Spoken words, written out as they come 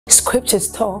Scriptures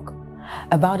talk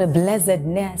about a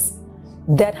blessedness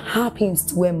that happens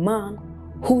to a man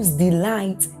whose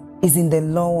delight is in the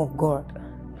law of God.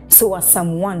 So as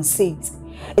Psalm 1 says,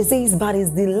 it says, but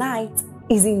his delight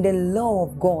is in the law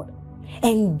of God,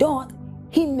 and doth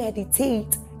he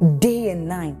meditate day and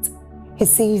night. He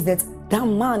says that that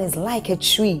man is like a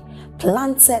tree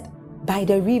planted by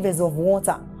the rivers of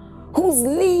water, whose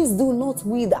leaves do not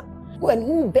wither, and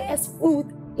who bears fruit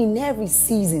in every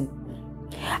season.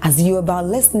 As you're about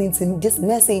listening to this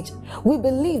message, we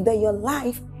believe that your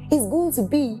life is going to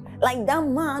be like that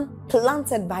man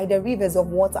planted by the rivers of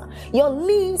water. Your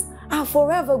leaves are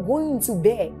forever going to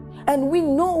bear. And we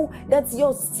know that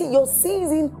your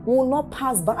season will not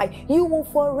pass by. You will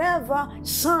forever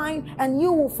shine and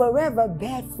you will forever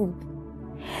bear fruit.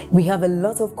 We have a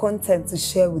lot of content to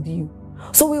share with you.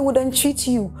 So we would entreat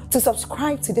you to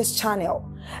subscribe to this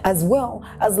channel, as well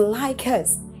as like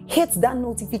us. Hit that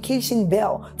notification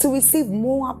bell to receive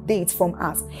more updates from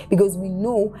us, because we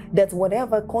know that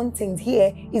whatever content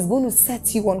here is going to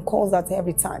set you on course at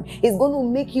every time. It's going to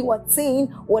make you attain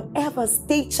whatever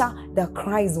stature that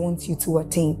Christ wants you to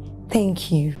attain. Thank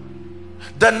you.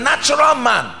 The natural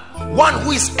man, one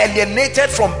who is alienated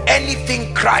from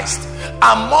anything Christ,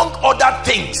 among other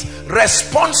things,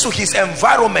 responds to his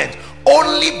environment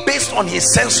only based on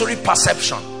his sensory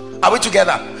perception. Are we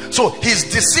together? So his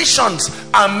decisions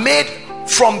are made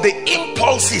from the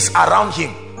impulses around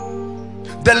him.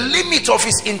 The limit of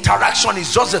his interaction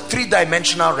is just a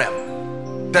three-dimensional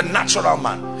realm. The natural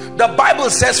man. The Bible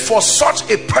says for such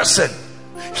a person,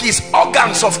 his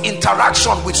organs of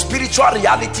interaction with spiritual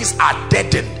realities are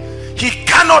deadened. He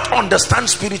cannot understand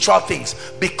spiritual things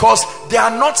because they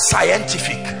are not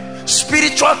scientific.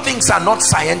 Spiritual things are not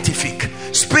scientific.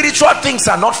 Spiritual things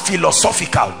are not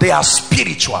philosophical. They are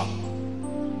spiritual.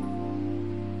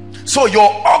 So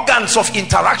your organs of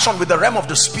interaction with the realm of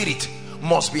the spirit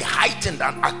must be heightened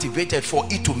and activated for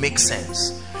it to make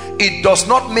sense. It does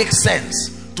not make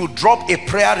sense to drop a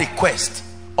prayer request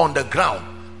on the ground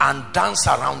and dance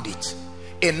around it.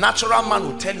 A natural man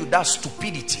will tell you that's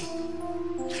stupidity.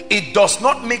 It does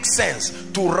not make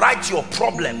sense to write your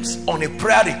problems on a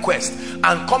prayer request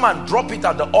and come and drop it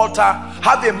at the altar,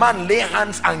 have a man lay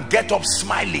hands and get up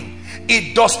smiling.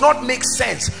 It does not make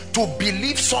sense to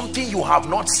believe something you have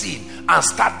not seen and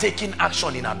start taking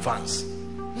action in advance.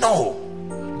 No,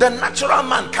 the natural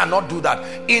man cannot do that.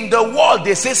 In the world,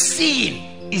 they say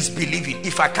seeing is believing.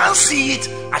 If I can't see it,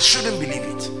 I shouldn't believe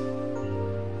it.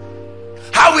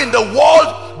 How in the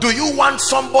world do you want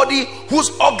somebody whose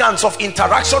organs of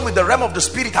interaction with the realm of the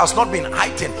spirit has not been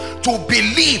heightened to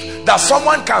believe that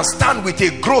someone can stand with a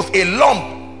growth, a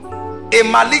lump, a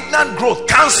malignant growth,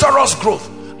 cancerous growth,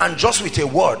 and just with a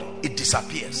word it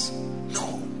disappears?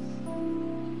 No.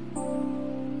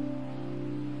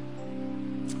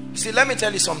 See, let me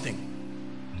tell you something.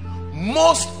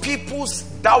 Most people's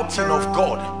doubting of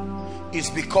God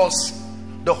is because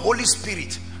the Holy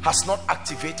Spirit has not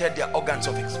activated their organs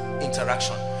of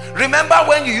interaction. Remember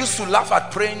when you used to laugh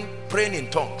at praying in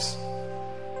tongues?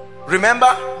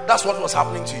 Remember? That's what was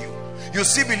happening to you. You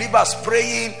see believers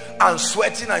praying and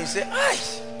sweating and you say, "Ay,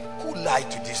 who lied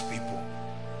to these people?"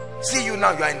 See you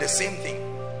now, you are in the same thing.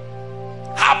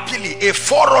 Happily, a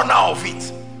forerunner of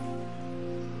it.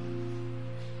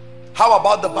 How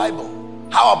about the Bible?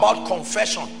 How about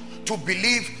confession? To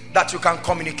believe that you can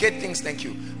communicate things, thank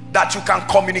you, that you can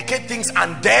communicate things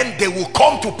and then they will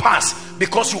come to pass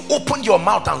because you opened your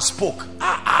mouth and spoke.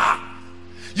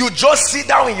 You just sit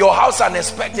down in your house and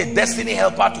expect a destiny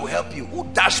helper to help you. Who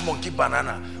dash monkey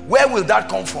banana? Where will that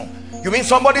come from? You mean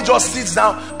somebody just sits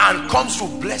down and comes to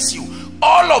bless you?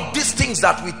 All of these things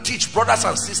that we teach, brothers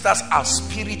and sisters, are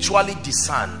spiritually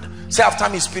discerned. Say after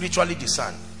me, spiritually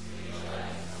discerned.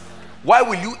 Why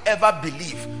will you ever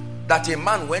believe that a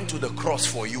man went to the cross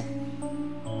for you?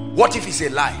 What if it's a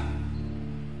lie?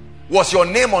 Was your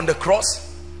name on the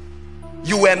cross?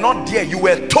 You were not there. You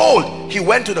were told he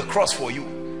went to the cross for you.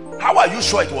 How are you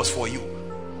sure it was for you?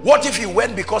 What if he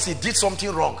went because he did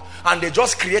something wrong and they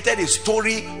just created a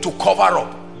story to cover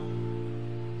up?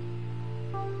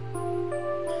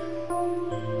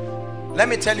 Let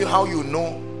me tell you how you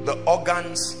know the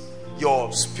organs,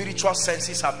 your spiritual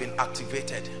senses have been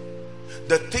activated.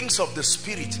 The things of the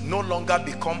spirit no longer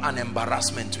become an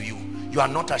embarrassment to you. You are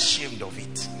not ashamed of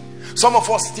it. Some of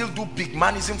us still do big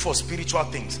manism for spiritual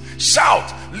things.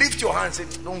 Shout, lift your hands,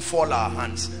 and don't fall our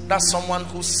hands. That's someone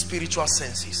whose spiritual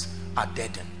senses are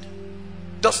deadened.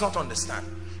 Does not understand.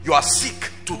 You are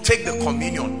sick to take the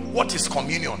communion. What is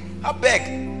communion? I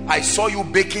beg. I saw you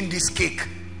baking this cake.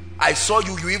 I saw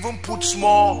you even put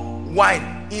small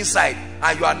wine inside,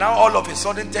 and you are now all of a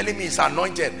sudden telling me it's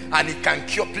anointed and it can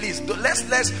cure. Please,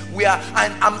 we are,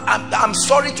 and I'm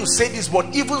sorry to say this, but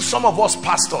even some of us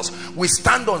pastors, we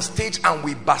stand on stage and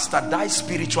we bastardize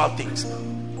spiritual things.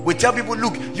 We tell people,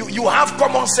 look, you have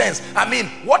common sense. I mean,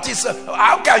 what is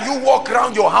how can you walk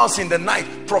around your house in the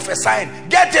night prophesying?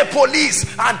 Get a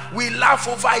police. And we laugh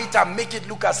over it and make it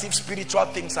look as if spiritual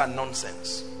things are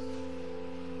nonsense.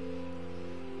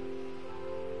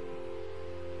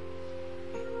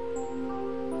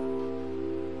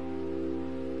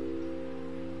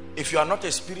 If you are not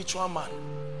a spiritual man,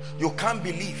 you can't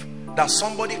believe that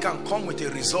somebody can come with a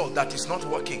result that is not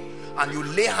working, and you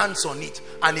lay hands on it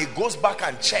and he goes back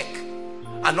and check,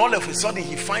 and all of a sudden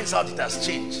he finds out it has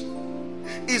changed.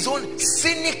 His own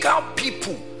cynical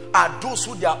people are those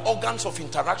who, their organs of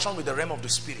interaction with the realm of the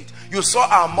spirit. You saw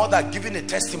our mother giving a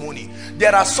testimony.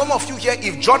 There are some of you here,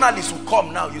 if journalists will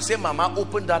come now, you say, Mama,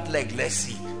 open that leg, let's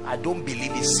see. I don't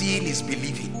believe it. Seeing is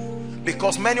believing.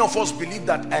 Because many of us believe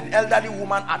that an elderly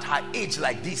woman at her age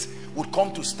like this would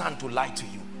come to stand to lie to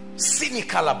you.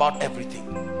 Cynical about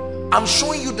everything. I'm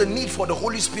showing you the need for the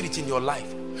Holy Spirit in your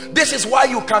life. This is why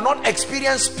you cannot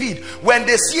experience speed. When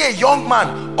they see a young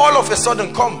man all of a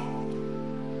sudden come,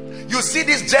 you see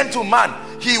this gentleman,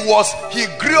 he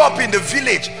grew up in the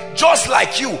village just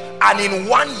like you, and in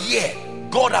 1 year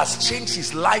God has changed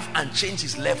his life and changed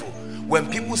his level. When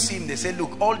people see him, they say,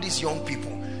 look, all these young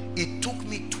people, it took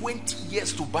me 20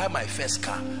 years to buy my first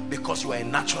car because you are a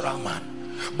natural man.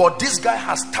 But this guy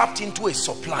has tapped into a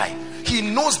supply. He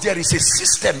knows there is a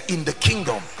system in the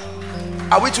kingdom.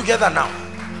 Are we together now?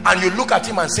 And you look at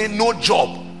him and say, no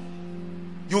job.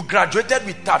 You graduated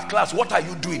with third class. What are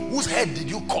you doing? Whose head did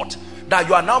you cut that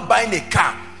you are now buying a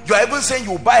car? You are even saying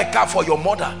you will buy a car for your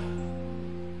mother.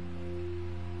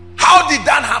 How did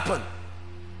that happen?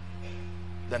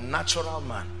 The natural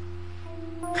man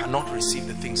cannot receive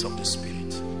the things of the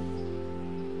spirit.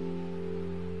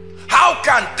 How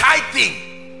can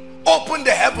tithing open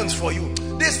the heavens for you?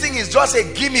 This thing is just a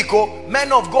gimmick.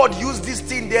 Men of God use this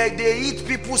thing. They eat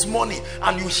people's money,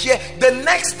 and you hear. The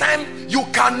next time you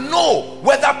can know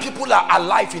whether people are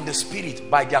alive in the spirit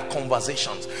by their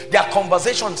conversations. Their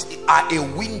conversations are a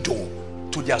window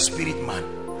to their spirit man.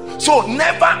 So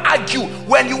never argue.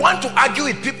 When you want to argue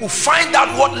with people, find out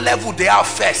what level they are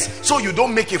first, so you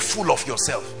don't make a fool of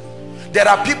yourself. There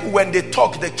are people, when they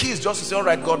talk, the key is just to say, all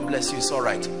right, God bless you, it's all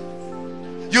right.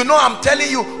 You know, I'm telling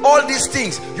you all these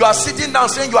things. You are sitting down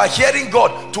saying you are hearing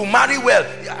God to marry well.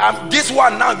 This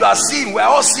one now you are seeing, we're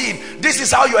all seeing. This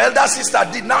is how your elder sister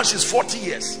did. Now she's 40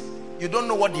 years. You don't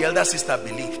know what the elder sister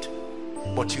believed,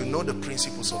 but you know the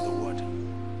principles of the word.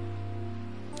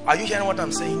 Are you hearing what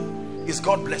I'm saying? Is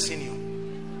God blessing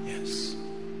you? Yes.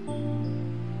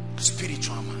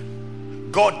 Spiritual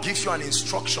man. God gives you an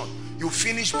instruction. You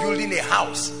finish building a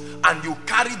house and you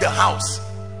carry the house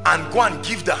and go and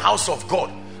give the house of God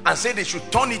and say they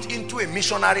should turn it into a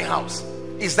missionary house.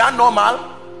 Is that normal?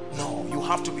 No, you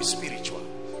have to be spiritual.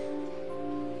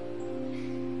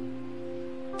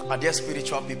 Are there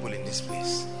spiritual people in this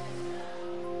place?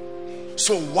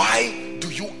 So why do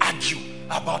you argue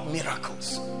about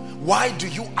miracles? Why do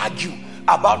you argue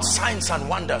about signs and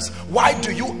wonders? Why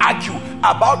do you argue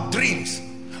about dreams?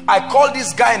 I call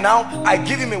this guy now, I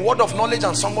give him a word of knowledge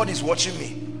and somebody is watching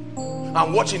me.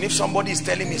 I'm watching if somebody is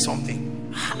telling me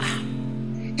something.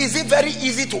 Is it very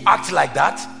easy to act like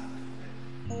that?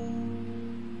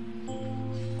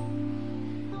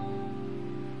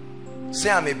 Say,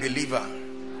 I'm a believer.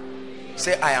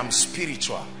 Say, I am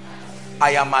spiritual.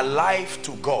 I am alive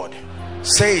to God.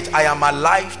 Say it, I am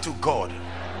alive to God.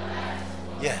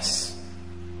 Yes.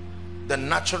 The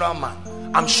natural man.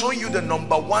 I'm showing you the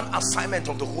number one assignment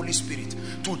of the Holy Spirit,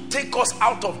 to take us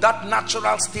out of that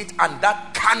natural state and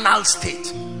that carnal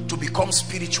state to become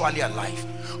spiritually alive.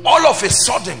 All of a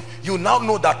sudden, you now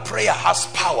know that prayer has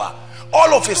power.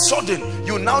 All of a sudden,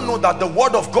 you now know that the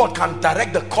word of God can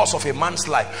direct the course of a man's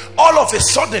life. All of a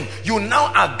sudden, you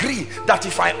now agree that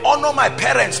if I honor my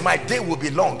parents, my day will be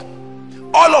long.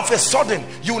 All of a sudden,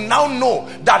 you now know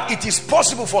that it is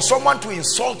possible for someone to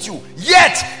insult you,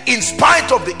 yet in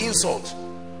spite of the insult,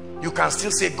 you can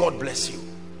still say, God bless you.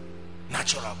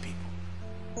 Natural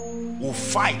people will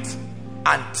fight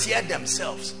and tear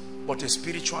themselves, but a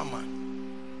spiritual man,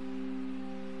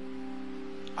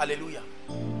 hallelujah,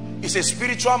 is a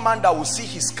spiritual man that will see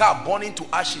his car burning to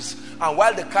ashes, and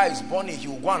while the car is burning, he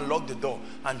will go and lock the door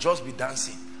and just be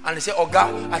dancing. And he said, oh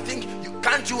God, I think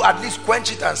can't you at least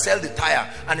quench it and sell the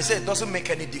tire? And he said, it doesn't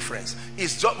make any difference.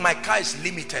 It's just, my car is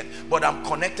limited, but I'm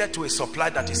connected to a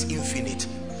supply that is infinite.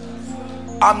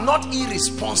 I'm not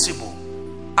irresponsible.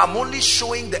 I'm only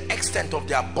showing the extent of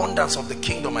the abundance of the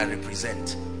kingdom I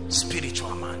represent.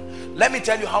 Spiritual man. Let me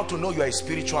tell you how to know you are a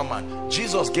spiritual man.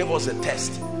 Jesus gave us a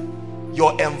test.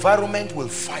 Your environment will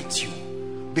fight you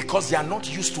because they are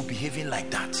not used to behaving like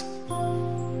that.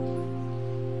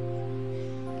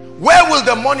 Where will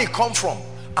the money come from?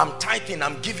 I'm tithing,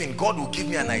 I'm giving. God will give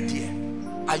me an idea.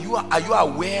 Are you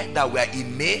aware that we are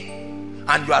in May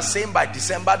and you are saying by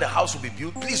December the house will be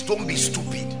built? Please don't be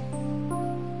stupid.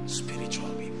 Spiritual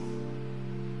people.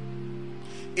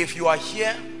 If you are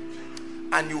here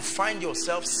and you find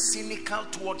yourself cynical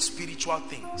towards spiritual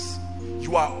things,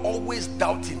 you are always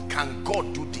doubting, can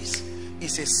God do this?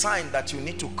 It's a sign that you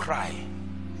need to cry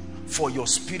for your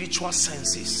spiritual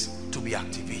senses to be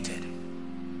activated.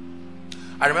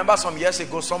 I remember some years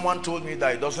ago, someone told me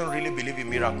that he doesn't really believe in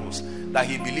miracles, that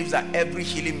he believes that every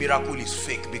healing miracle is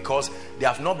fake because they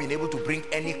have not been able to bring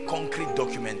any concrete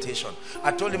documentation.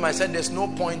 I told him, I said, there's no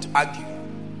point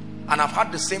arguing. And I've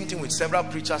had the same thing with several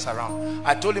preachers around.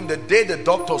 I told him, the day the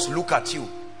doctors look at you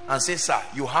and say, sir,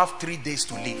 you have 3 days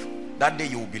to live, that day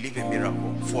you will believe in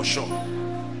miracle, for sure.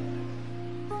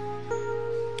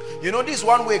 You know, this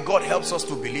one way God helps us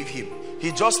to believe him.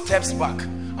 He just steps back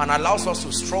and allows us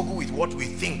to struggle with what we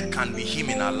think can be him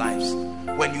in our lives.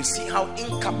 When you see how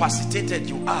incapacitated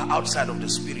you are outside of the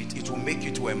spirit, it will make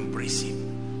you to embrace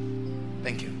him.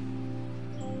 Thank you.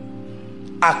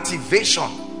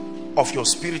 Activation of your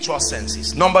spiritual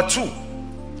senses. Number 2,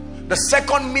 the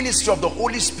second ministry of the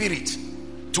Holy Spirit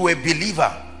to a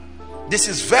believer, this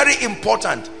is very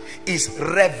important, is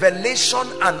revelation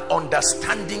and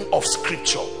understanding of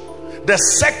scripture. The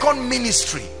second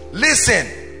ministry, listen,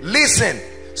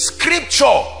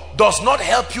 scripture does not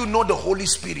help you know the Holy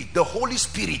Spirit. The Holy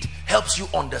Spirit helps you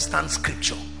understand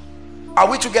scripture. Are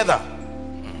we together?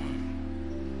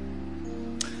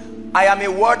 I am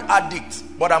a word addict,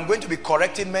 but I'm going to be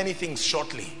correcting many things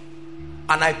shortly.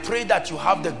 And I pray that you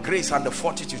have the grace and the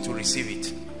fortitude to receive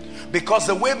it. Because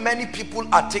the way many people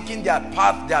are taking their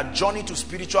path, their journey to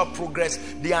spiritual progress,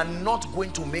 they are not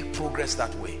going to make progress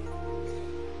that way.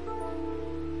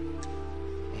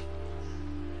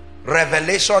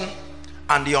 Revelation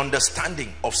and the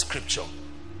understanding of scripture.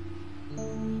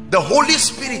 The Holy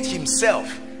Spirit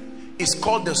himself is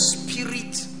called the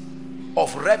Spirit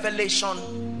of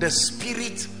revelation, the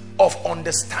Spirit of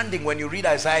understanding. When you read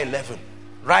Isaiah 11,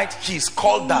 right, he's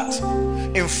called that.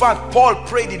 In fact, Paul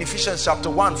prayed in Ephesians chapter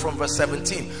 1 from verse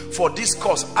 17, for this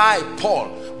cause I,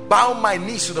 Paul, bow my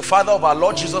knees to the Father of our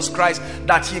Lord Jesus Christ,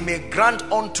 that he may grant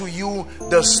unto you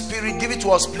the Spirit. Give it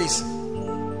to us, please.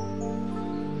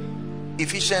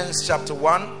 Ephesians chapter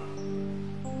 1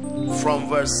 from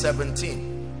verse 17.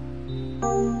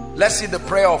 Let's see the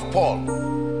prayer of Paul.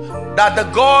 That the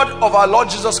God of our Lord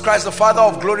Jesus Christ, the Father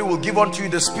of glory, will give unto you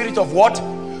the spirit of what?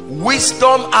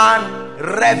 Wisdom and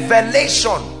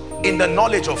revelation in the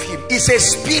knowledge of him. It's a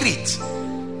spirit.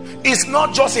 It's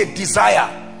not just a desire.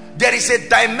 There is a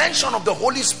dimension of the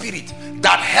Holy Spirit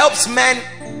that helps men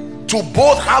to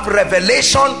both have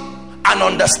revelation and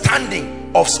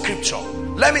understanding of scripture.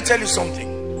 Let me tell you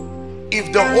something.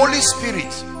 If the Holy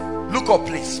Spirit, look up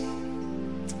please.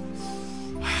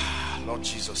 Lord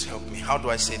Jesus, help me. How do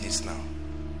I say this now?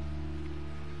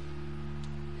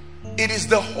 It is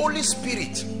the Holy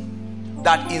Spirit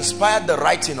that inspired the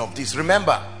writing of this.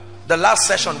 Remember, the last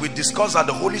session we discussed that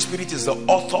the Holy Spirit is the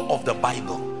author of the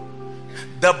Bible.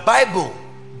 The Bible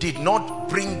did not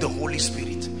bring the Holy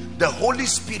Spirit. The Holy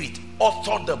Spirit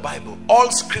authored the Bible. All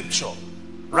scripture,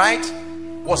 right,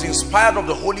 was inspired of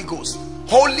the Holy Ghost.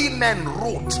 Holy men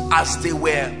wrote as they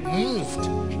were moved,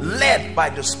 led by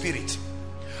the Spirit.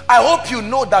 I hope you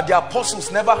know that the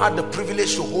apostles never had the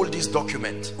privilege to hold this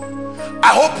document.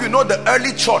 I hope you know the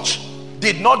early church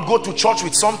did not go to church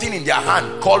with something in their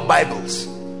hand called Bibles.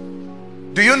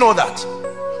 Do you know that?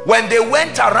 When they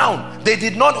went around, they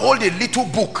did not hold a little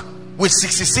book with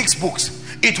 66 books.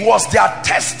 It was their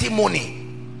testimony,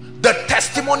 the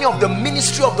testimony of the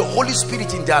ministry of the Holy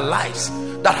Spirit in their lives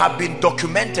that have been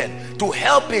documented to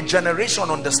help a generation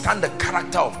understand the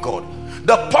character of God.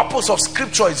 The purpose of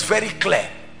scripture is very clear.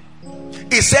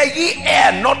 It said, ye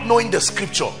err not knowing the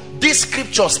scripture. These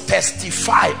scriptures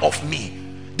testify of me.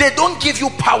 They don't give you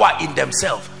power in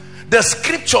themselves. The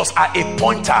scriptures are a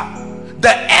pointer.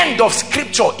 The end of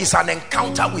scripture is an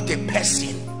encounter with a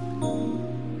person.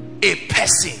 A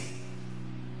person.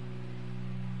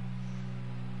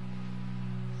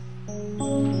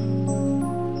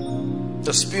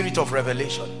 The spirit of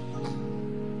revelation.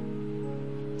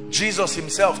 Jesus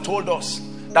himself told us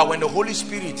that when the Holy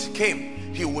Spirit came,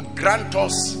 he would grant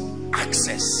us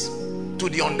access to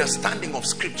the understanding of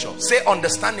scripture. Say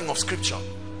understanding of scripture.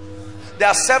 There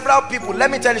are several people.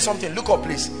 Let me tell you something. Look up,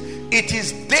 please. It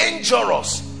is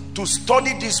dangerous to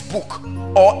study this book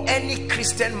or any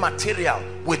Christian material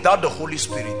without the Holy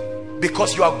Spirit,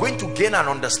 because you are going to gain an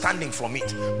understanding from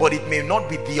it, but it may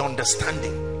not be the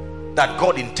understanding that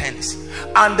God intends.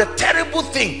 And the terrible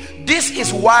thing, this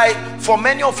is why for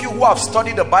many of you who have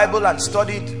studied the Bible and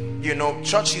studied, you know,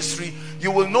 church history,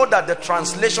 you will know that the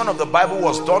translation of the Bible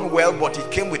was done well, but it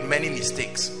came with many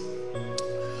mistakes.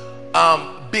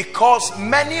 Because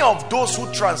many of those who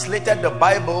translated the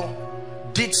Bible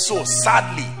did so,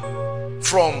 sadly,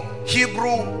 from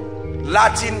Hebrew,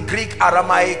 Latin, Greek,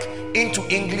 Aramaic into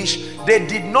English. They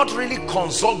did not really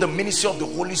consult the ministry of the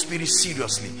Holy Spirit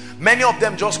seriously. Many of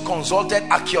them just consulted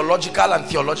archaeological and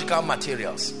theological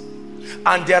materials.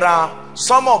 And there are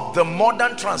some of the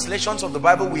modern translations of the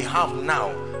Bible we have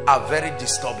now are very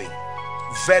disturbing.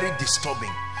 Very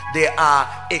disturbing. They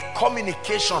are a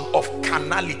communication of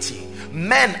carnality.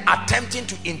 Men attempting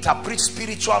to interpret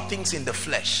spiritual things in the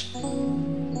flesh.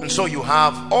 And so you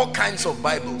have all kinds of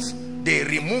Bibles. They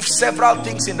remove several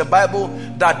things in the Bible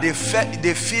that they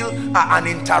feel are an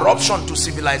interruption to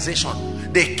civilization.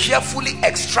 They carefully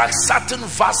extract certain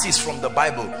verses from the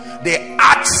Bible. They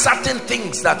add certain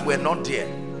things that were not there.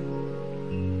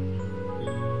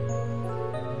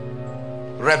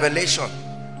 Revelation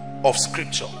of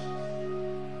Scripture.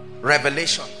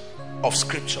 Revelation of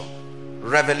Scripture.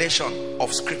 Revelation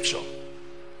of Scripture.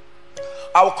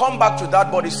 I'll come back to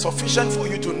that, but it's sufficient for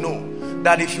you to know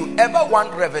that if you ever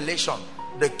want revelation,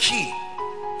 the key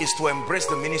is to embrace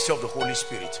the ministry of the Holy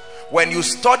Spirit. When you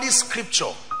study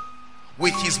Scripture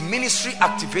with His ministry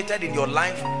activated in your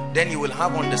life, then you will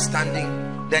have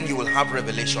understanding, then you will have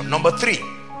revelation. Number 3,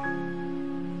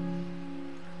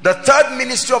 the third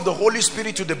ministry of the Holy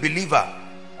Spirit to the believer.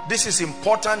 This is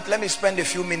important. Let me spend a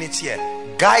few minutes here.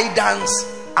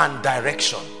 Guidance and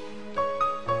direction.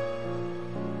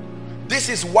 This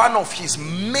is one of His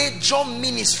major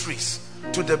ministries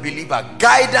to the believer.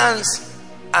 Guidance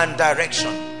and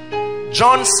direction.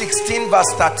 John 16 verse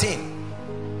 13.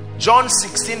 John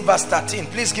 16 verse 13.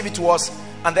 Please give it to us.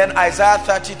 And then Isaiah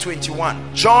 30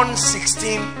 21. John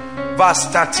 16 verse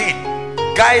 13.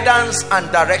 Guidance and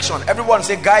direction. Everyone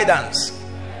say guidance.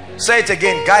 Say it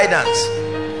again. Guidance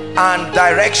and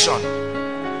direction.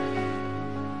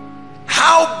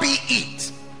 How be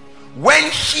it,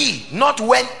 when He, not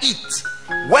when it,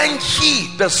 when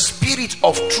He, the Spirit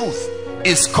of truth,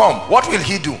 is come, what will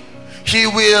He do? He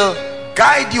will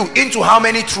guide you into how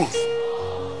many truth?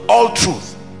 All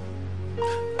truth.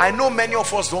 I know many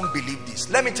of us don't believe this.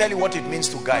 Let me tell you what it means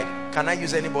to guide. Can I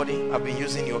use anybody? I've been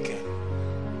using you. Okay.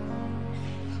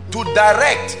 To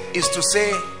direct is to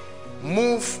say,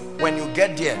 move, when you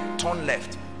get there, turn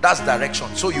left. That's direction.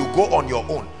 So you go on your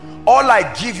own. All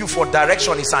I give you for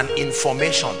direction is an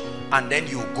information, and then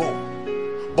you go.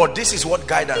 But this is what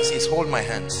guidance is. Hold my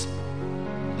hands.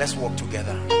 Let's walk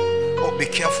together. Oh, be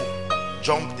careful.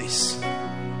 Jump this.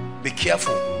 Be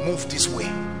careful. Move this way.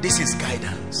 This is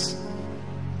guidance.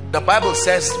 The Bible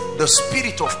says the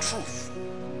Spirit of truth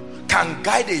can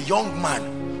guide a young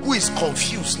man who is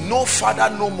confused. No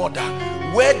father, no mother.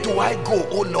 Where do I go,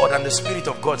 oh Lord? And the Spirit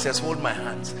of God says, hold my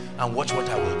hands and watch what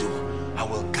I will do. I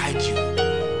will guide you.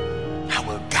 I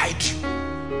will guide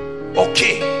you.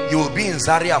 Okay, you will be in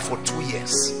Zaria for 2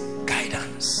 years.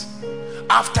 Guidance.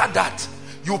 After that,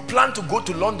 you plan to go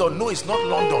to London. No, it's not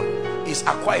London. It's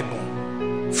Akwa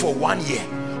Ibom for 1 year.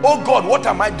 Oh God, what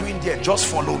am I doing there? Just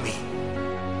follow me.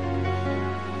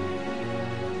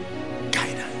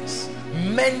 Guidance.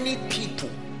 Many people,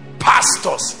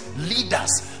 pastors,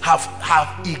 leaders have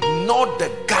ignored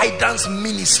the guidance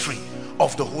ministry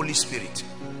of the Holy Spirit.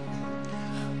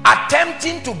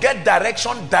 Attempting to get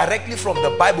direction directly from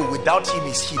the Bible without Him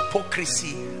is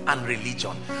hypocrisy and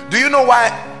religion. Do you know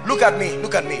why? Look at me,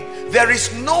 look at me. There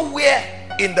is nowhere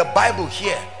in the Bible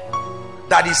here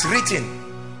that is written,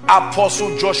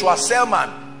 Apostle Joshua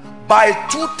Selman, by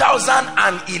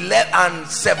 2011 and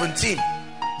 17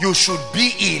 you should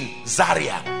be in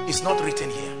Zaria. It's not written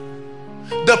here.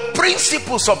 The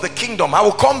principles of the kingdom, I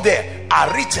will come there, are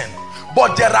written.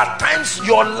 But there are times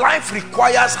your life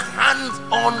requires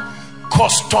hands-on,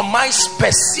 customized,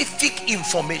 specific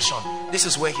information. This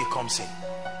is where He comes in.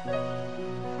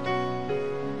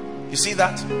 You see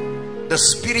that? The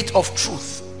Spirit of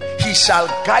truth. He shall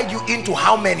guide you into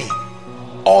how many?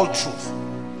 All truth.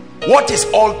 What is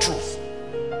all truth?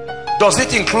 Does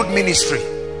it include ministry?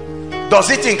 Does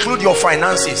it include your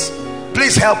finances?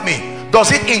 Please help me.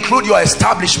 Does it include your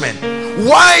establishment?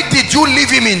 Why did you leave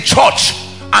Him in church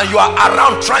and you are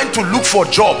around trying to look for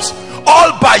jobs?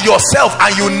 all by yourself,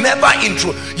 and you never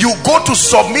intro. You go to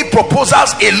submit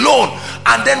proposals alone,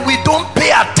 and then we don't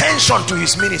pay attention to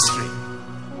his ministry.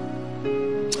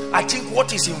 I think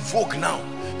what is in vogue now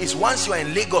is once you are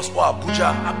in Lagos or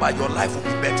Abuja, your life will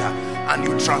be better, and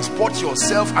you transport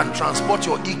yourself and transport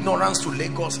your ignorance to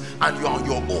Lagos, and you are on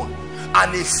your own.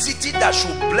 And a city that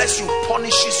should bless you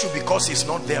punishes you because it's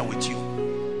not there with you.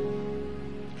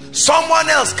 Someone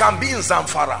else can be in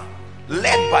Zamfara,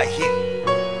 led by him.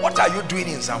 What are you doing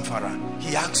in Zamfara?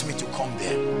 He asked me to come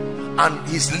there, and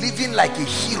he's living like a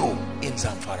hero in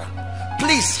Zamfara.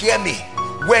 Please hear me.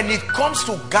 When it comes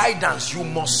to guidance, you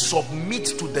must submit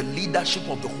to the leadership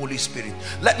of the Holy Spirit.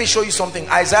 Let me show you something.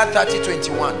 Isaiah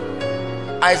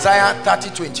 30:21. Isaiah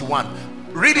 30:21.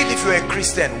 Read it if you're a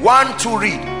Christian. 1, 2,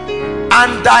 read.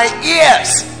 And thy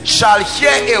ears shall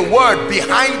hear a word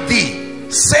behind thee,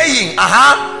 saying,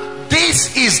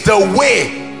 this is the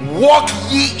way, walk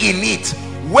ye in it.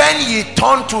 When you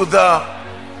turn to the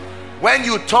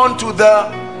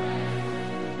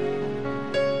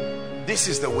this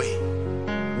is the way,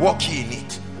 walk ye in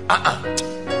it.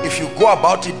 If you go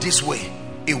about it this way,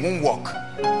 it won't work.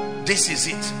 This is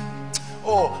it.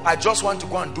 Oh, I just want to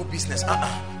go and do business.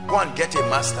 Go and get a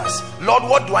master's. Lord,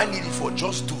 what do I need it for?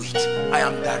 Just do it. I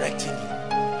am directing you.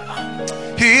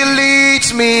 He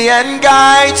leads me and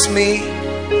guides me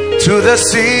to the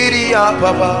city up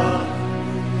above.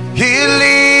 He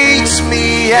leads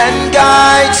me and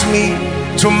guides me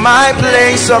to my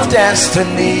place of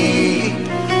destiny.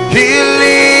 He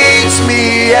leads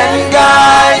me and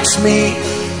guides me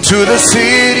to the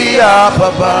city up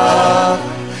above.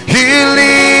 He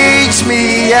leads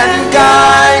me and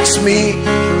guides me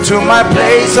to my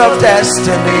place of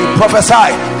destiny.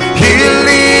 Prophesy. He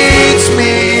leads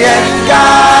me and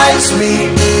guides me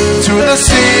to the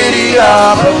city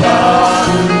up above.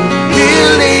 He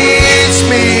leads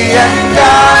me and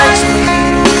guides me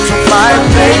to my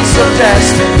place of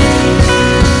destiny.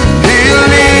 He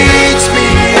leads me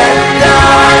and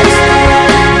guides me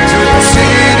to the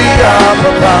city up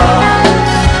above.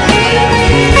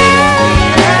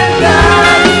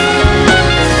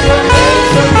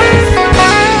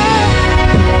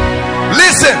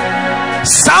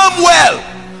 Samuel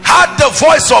had the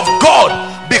voice of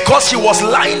God because he was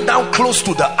lying down close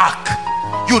to the ark.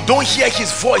 You don't hear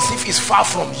his voice if he's far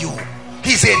from you.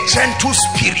 He's a gentle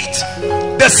spirit.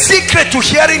 The secret to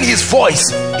hearing his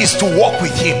voice is to walk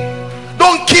with him.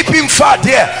 Don't keep him far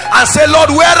there and say,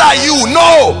 Lord, where are you?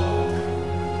 No.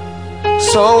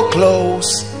 So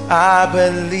close, I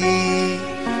believe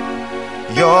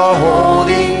you're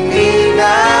holding me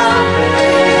now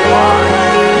in your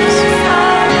hands.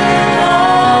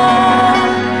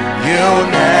 You'll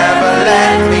never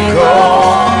let me go.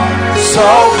 So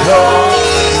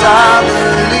close, I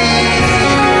believe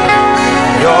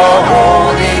you're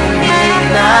holding me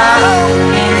now.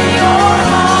 In your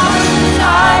arms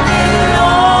I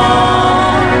belong.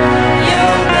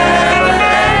 You'll never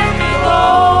let me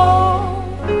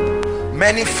go.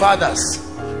 Many fathers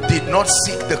did not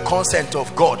seek the consent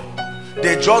of God.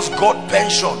 They just got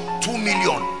pension, 2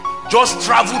 million, just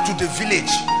travel to the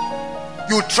village.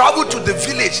 You travel to the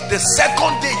village, the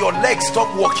second day your legs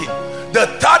stopped working, the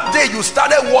third day you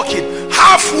started walking,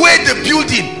 halfway the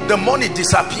building the money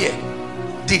disappeared.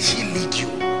 Did he lead you?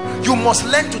 You must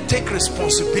learn to take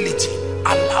responsibility.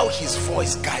 Allow his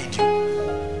voice guide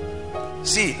you.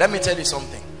 See, let me tell you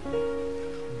something.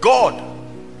 God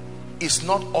is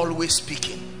not always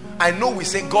speaking. I know we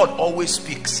say God always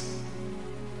speaks.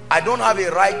 I don't have a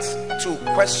right to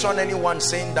question anyone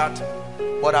saying that,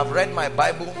 but I've read my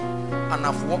Bible and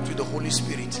I've walked with the Holy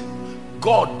Spirit.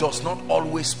 God does not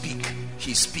always speak.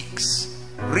 He speaks.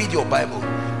 Read your Bible.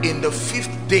 In the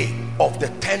 5th day of the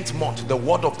 10th month, the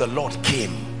word of the Lord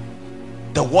came.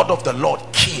 The word of the Lord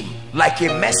came like a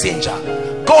messenger.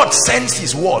 God sends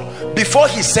his word. Before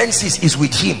he sends it, is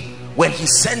with him. When he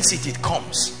sends it, it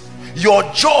comes. Your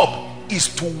job is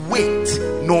to wait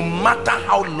no matter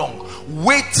how long.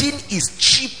 Waiting is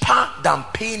cheaper than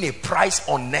paying a price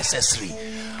unnecessary.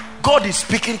 God is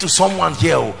speaking to someone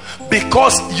here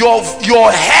because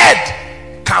your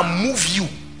head can move you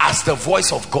as the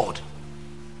voice of God.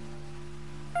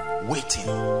 Waiting,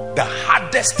 the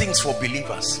hardest things for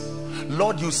believers.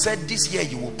 Lord, you said this year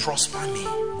you will prosper me.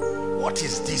 What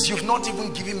is this? You've not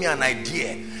even given me an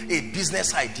idea, a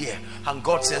business idea, and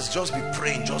God says just be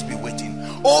praying, just be waiting.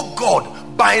 Oh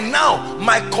God, by now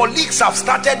my colleagues have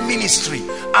started ministry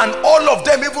and all of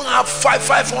them even have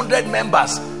 500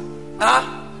 members.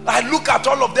 I look at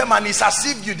all of them and it's as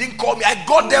if you didn't call me. I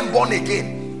got them born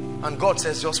again. And God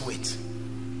says just wait.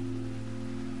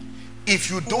 If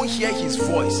you don't hear his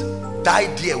voice, die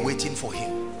there waiting for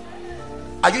him.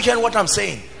 Are you hearing what I'm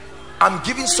saying? I'm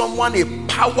giving someone a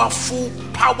powerful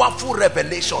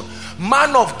revelation.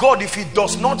 Man of God, if he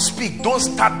does not speak, don't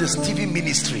start the TV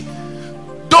ministry.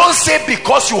 Don't say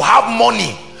because you have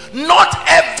money. Not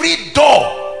every door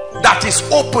that is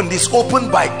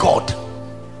opened by God.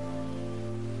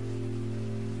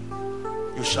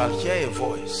 You shall hear a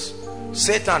voice.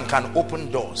 Satan can open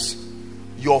doors.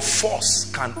 Your force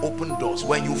can open doors.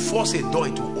 When you force a door,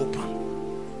 it will open.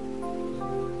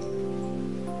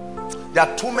 There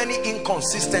are too many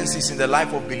inconsistencies in the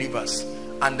life of believers,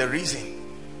 and the reason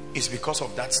is because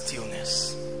of that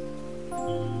stillness.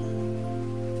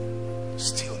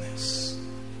 Stillness.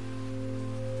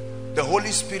 The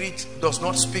Holy Spirit does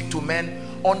not speak to men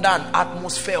under an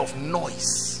atmosphere of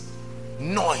noise.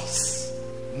 Noise.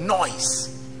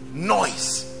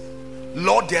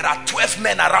 Lord, there are 12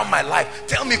 men around my life.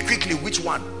 Tell me quickly which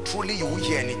one. Truly you won't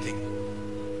hear anything.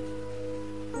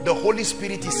 The Holy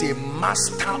Spirit is a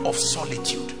master of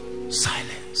solitude.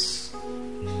 Silence.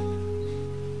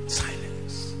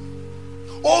 Silence.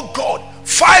 Oh God,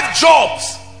 5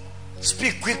 jobs.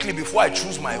 Speak quickly before I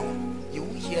choose my own. You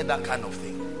won't hear that kind of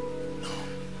thing. No.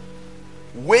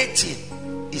 Waiting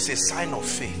is a sign of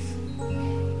faith.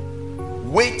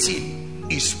 Waiting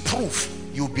is proof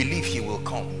you believe he will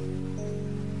come.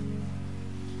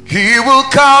 He will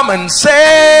come and save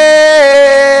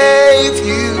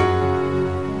you.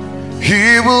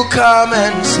 He will come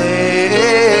and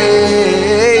save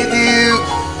you.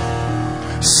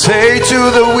 Say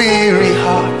to the weary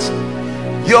heart,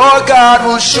 your God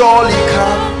will surely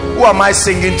come. Who am I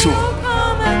singing to?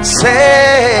 Save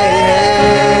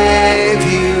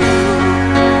you.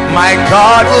 My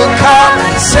God will come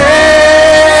and save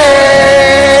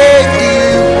you.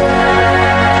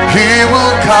 He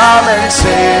will come and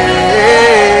save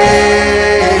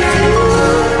you.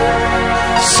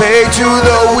 Say to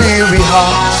the weary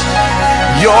heart,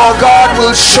 your God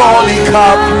will surely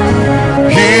come.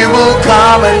 He will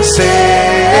come and save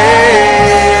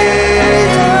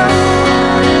you.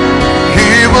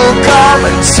 He will come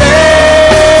and save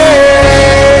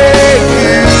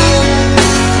you.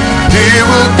 He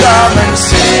will come and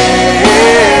save.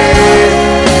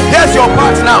 Here's your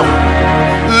part now.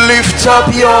 Lift up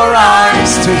your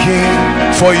eyes to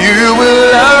him, for you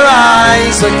will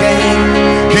arise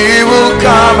again. He will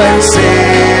come and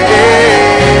save.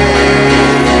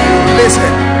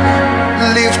 Listen.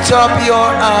 Lift up your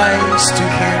eyes to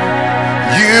him.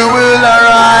 You will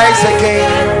arise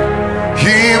again.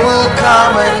 He will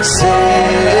come and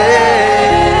save.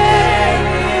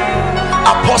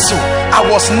 Apostle, I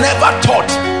was never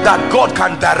taught that God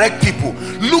can direct people.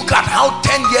 Look at how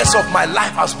 10 years of my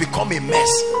life has become a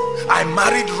mess. I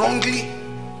married wrongly.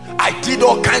 I did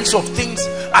all kinds of things.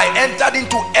 I entered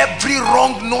into every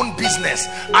wrong known business.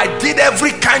 I did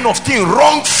every kind of thing.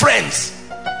 Wrong friends.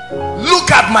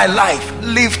 Look at my life.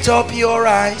 Lift up your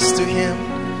eyes to him,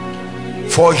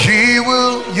 for you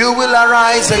will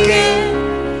arise again,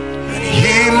 and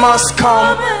he must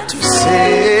come to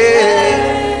save.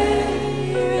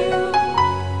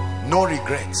 No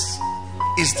regrets.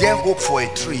 Is there hope for a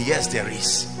tree? Yes, there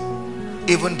is.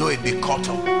 Even though it be cut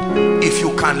off, if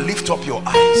you can lift up your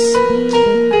eyes.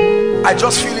 I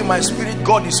just feel in my spirit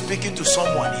God is speaking to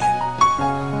someone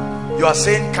here. You are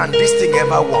saying, can this thing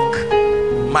ever work?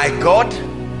 My God,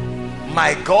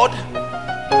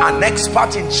 an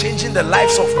expert in changing the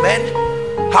lives of men.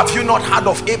 Have you not heard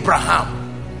of Abraham?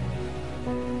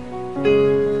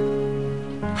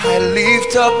 I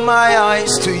lift up my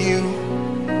eyes to you,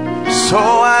 so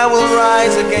I will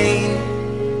rise again.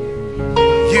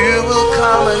 You will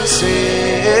come and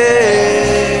save.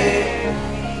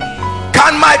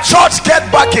 Can my church get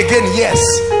back again? Yes.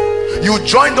 You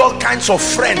joined all kinds of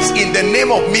friends in the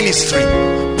name of ministry,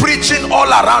 preaching all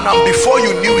around, and before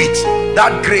you knew it,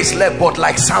 that grace left. But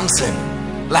like Samson,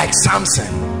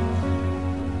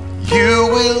 you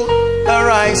will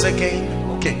arise again.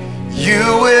 Okay, you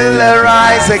will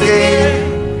arise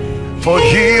again, for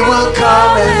he will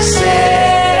come and save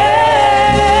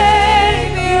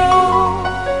you.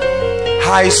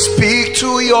 I speak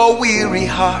to your weary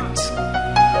heart,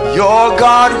 your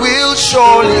God will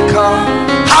surely come.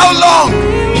 How long?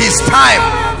 His time.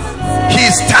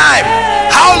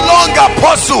 How long,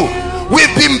 Apostle?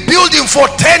 We've been building for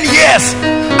 10 years.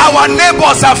 Our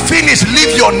neighbors have finished.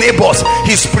 Leave your neighbors.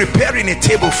 He's preparing a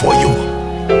table for you.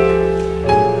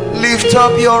 Lift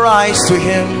up your eyes to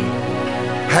him,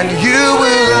 and you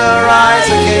will arise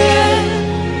again.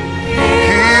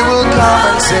 He will come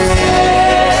and save.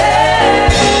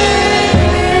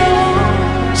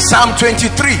 Psalm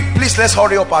 23. Please, let's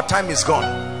hurry up. Our time is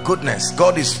gone. Goodness,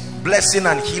 God is blessing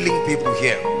and healing people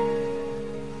here.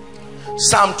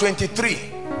 Psalm 23.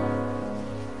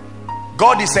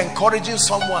 God is encouraging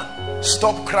someone.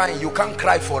 Stop crying. You can't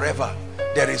cry forever.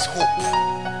 There is hope.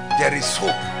 There is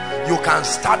hope. You can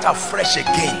start afresh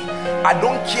again. I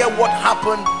don't care what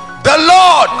happened. The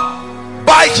Lord,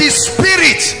 by his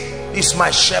Spirit, is my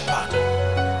shepherd.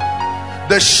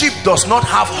 The sheep does not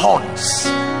have horns.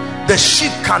 The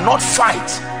sheep cannot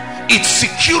fight. Its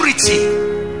security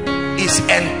is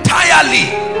entirely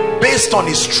based on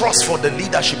his trust for the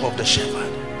leadership of the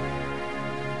shepherd.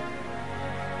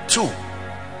 2,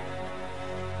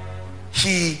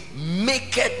 he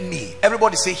maketh me.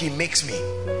 Everybody say, he makes me.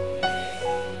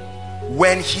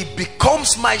 When he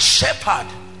becomes my shepherd,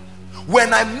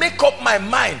 when I make up my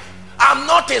mind, I'm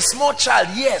not a small child,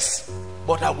 yes,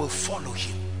 but I will follow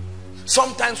him.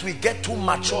 Sometimes we get too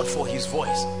matured for his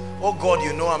voice. Oh God,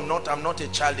 you know I'm not a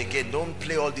child again. Don't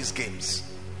play all these games.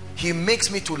 He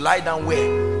makes me to lie down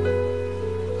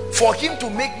where? For him to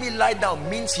make me lie down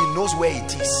means he knows where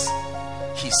it is.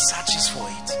 He searches for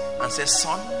it and says,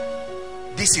 son,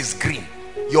 this is green.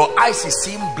 Your eyes is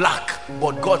seeing black,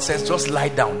 but God says, just lie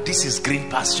down. This is green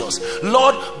pastures.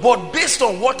 Lord, but based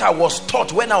on what I was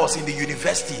taught when I was in the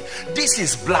university, this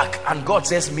is black. And God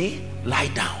says, me, lie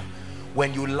down.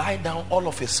 When you lie down, all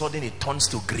of a sudden it turns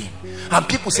to green. And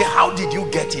people say, how did you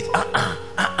get it?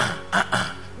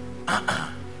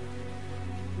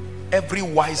 Every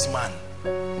wise man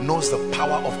knows the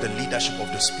power of the leadership of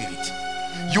the Spirit.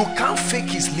 You can't fake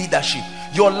his leadership.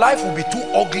 Your life will be too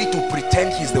ugly to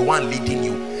pretend he's the one leading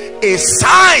you. A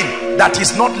sign that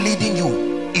is not leading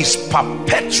you is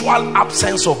perpetual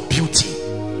absence of beauty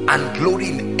and glory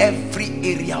in every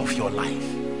area of your life.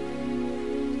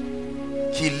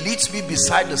 He leads me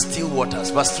beside the still waters.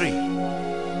 Verse 3.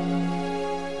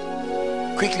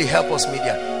 Quickly help us,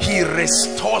 media. He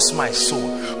restores my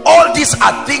soul. All these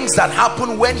are things that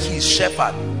happen when he is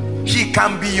shepherd. He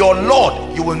can be your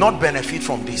Lord. You will not benefit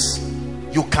from this.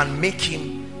 You can make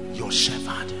him your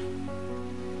shepherd.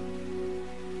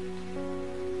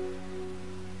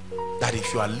 That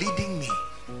if you are leading me,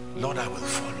 Lord, I will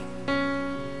follow.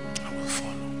 I will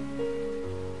follow.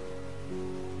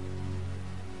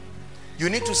 You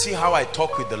need to see how I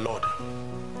talk with the Lord.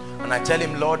 And I tell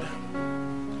him, Lord,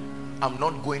 I'm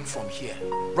not going from here.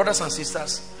 Brothers and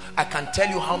sisters, I can tell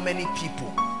you how many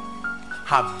people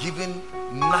have given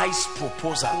nice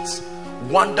proposals,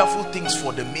 wonderful things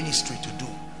for the ministry to do.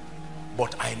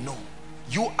 But I know,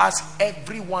 you ask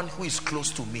everyone who is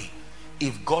close to me,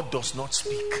 if God does not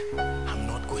speak, I'm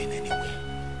not going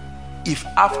anywhere. If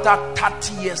after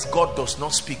 30 years God does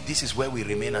not speak, this is where we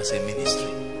remain as a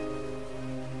ministry.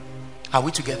 Are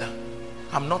we together?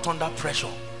 I'm not under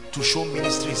pressure to show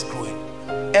ministry is growing.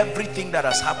 Everything that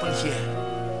has happened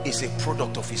here is a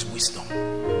product of his wisdom.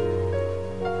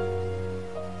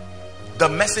 The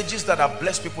messages that have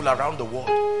blessed people around the world,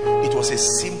 it was a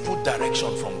simple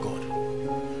direction from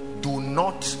God. Do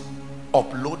not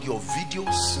upload your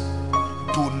videos.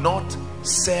 Do not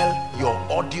sell your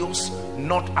audios,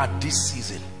 not at this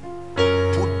season.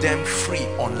 Put them free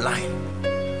online.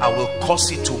 I will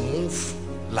cause it to move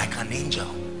like an angel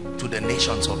to the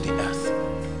nations of the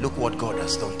earth. Look what God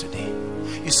has done today.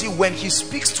 You see, when he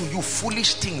speaks to you,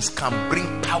 foolish things can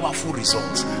bring powerful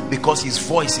results because his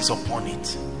voice is upon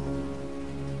it.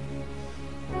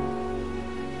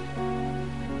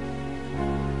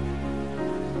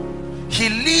 He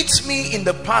leads me in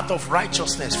the path of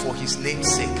righteousness for his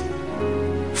name's sake.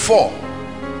 4.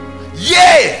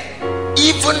 Yea,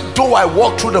 even though I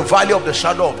walk through the valley of the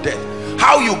shadow of death.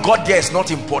 How you got there is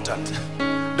not important.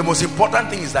 The most important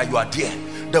thing is that you are there.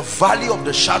 The valley of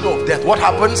the shadow of death. What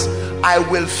happens? I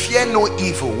will fear no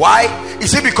evil. Why?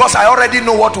 Is it because I already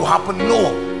know what will happen?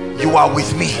 No, you are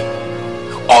with me.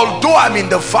 Although I'm in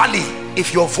the valley,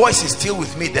 if your voice is still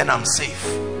with me, then I'm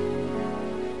safe.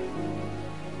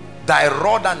 Thy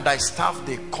rod and thy staff,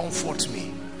 they comfort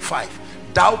me. 5.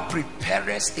 Thou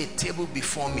preparest a table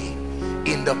before me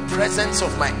in the presence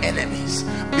of my enemies.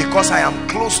 Because I am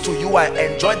close to you, I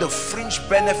enjoy the fringe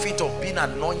benefit of being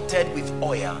anointed with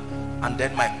oil, and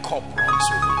then my cup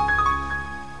runs over.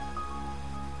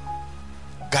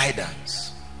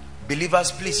 Guidance.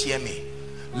 Believers, please hear me.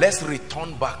 Let's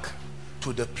return back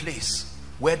to the place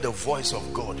where the voice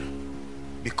of God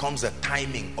becomes the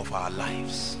timing of our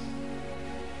lives.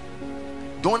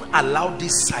 Don't allow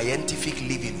this scientific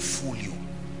living fool you.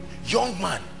 Young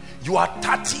man, you are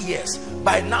 30 years.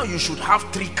 By now you should have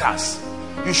 3 cars.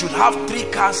 You should have 3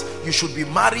 cars. You should be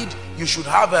married. You should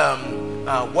have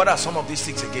what are some of these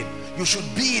things again? You should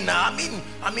be in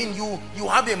you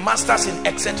have a master's in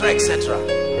etc, etc.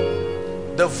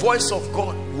 The voice of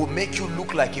God will make you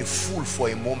look like a fool for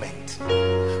a moment,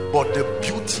 but the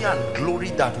beauty and glory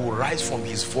that will rise from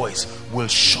his voice will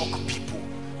shock people,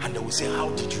 And they will say, how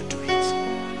did you do it?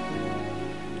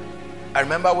 I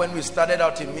remember when we started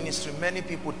out in ministry, many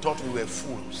people thought we were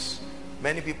fools.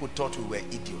 Many people thought we were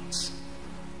idiots.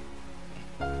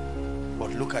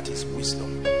 But look at his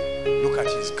wisdom. Look at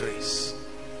his grace.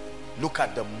 Look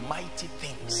at the mighty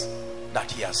things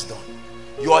that he has done.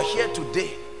 You are here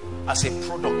today as a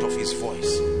product of his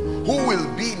voice. Who will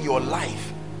be in your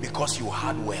life because you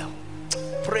heard well?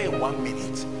 Pray 1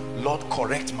 minute. Lord,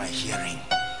 correct my hearing.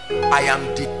 I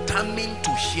am determined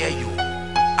to hear you.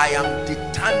 I am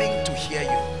determined to hear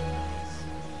you.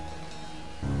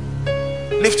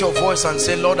 Lift your voice and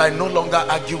say, Lord, I no longer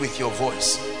argue with your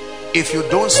voice. If you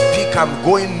don't speak, I'm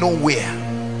going nowhere.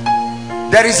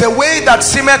 There is a way that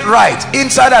seemeth right,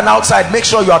 inside and outside. Make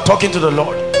sure you are talking to the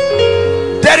Lord.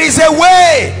 There is a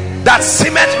way that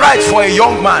seemeth right for a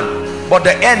young man, but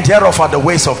the end thereof are the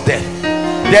ways of death.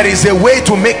 There is a way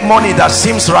to make money that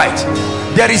seems right.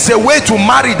 There is a way to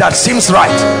marry that seems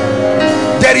right.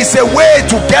 There is a way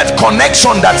to get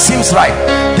connection that seems right.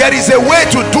 There is a way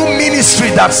to do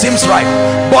ministry that seems right,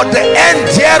 but the end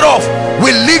thereof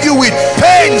will leave you with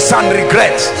pains and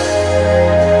regrets.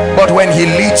 But when he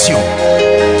leads you,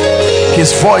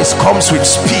 his voice comes with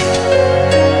speed.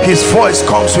 His voice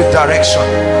comes with direction.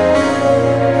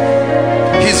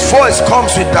 His voice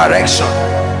comes with direction,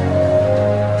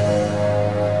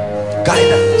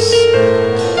 guidance.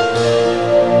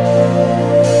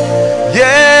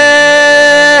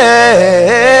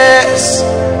 Yes,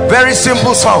 very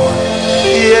simple song.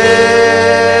 Yes,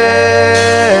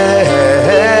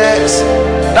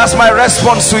 that's my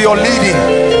response to your leading.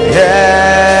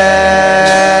 Yes,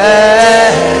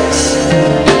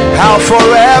 I'll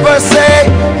forever say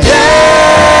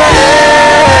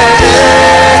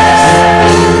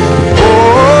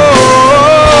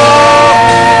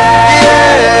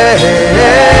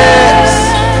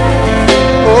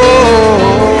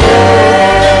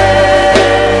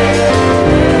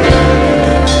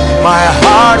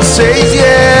says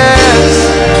yes,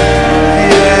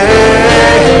 yes.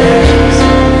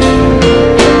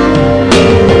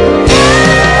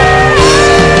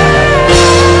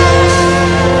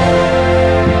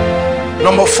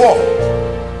 Number 4,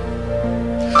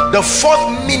 the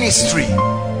fourth ministry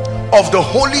of the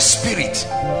Holy Spirit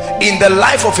in the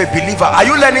life of a believer. Are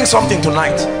you learning something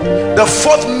tonight? The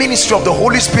fourth ministry of the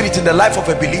Holy Spirit in the life of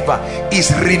a believer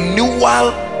is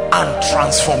renewal and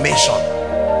transformation.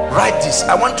 Write this.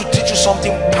 I want to teach you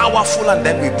something powerful and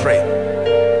then we pray.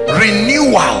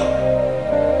 Renewal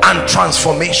and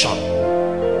transformation.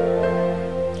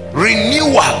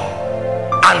 Renewal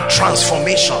and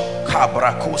transformation.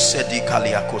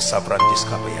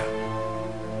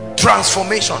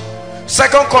 Transformation. 2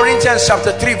 Corinthians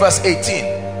chapter 3 verse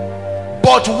 18.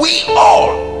 But we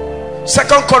all, 2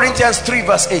 Corinthians 3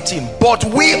 verse 18, but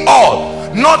we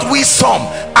all, not we some,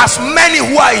 as many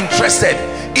who are interested,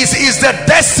 is the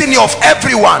destiny of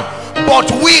everyone,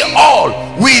 but we all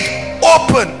with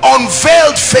open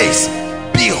unveiled face,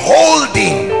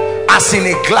 beholding as in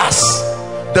a glass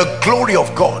the glory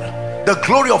of God. The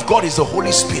glory of God is the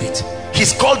Holy Spirit.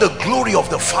 He's called the glory of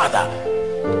the Father.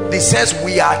 It says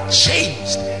we are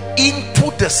changed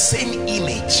into the same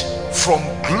image from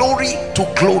glory to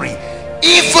glory,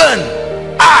 even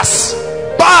as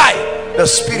by the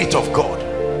Spirit of God.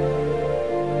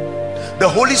 The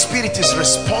Holy Spirit is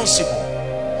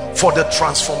responsible for the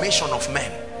transformation of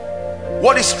men.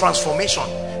 What is transformation?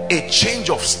 A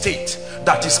change of state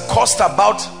that is caused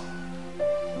about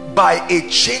by a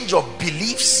change of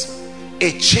beliefs,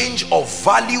 a change of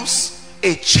values,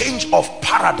 a change of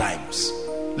paradigms.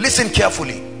 Listen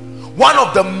carefully. One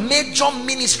of the major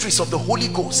ministries of the Holy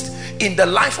Ghost in the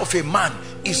life of a man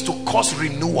is to cause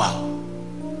renewal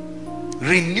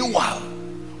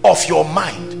of your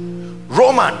mind.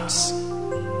 Romans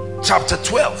chapter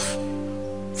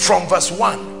 12 from verse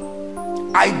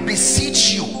 1. I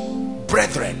beseech you,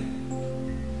 brethren,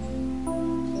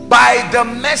 by the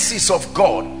mercies of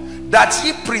God, that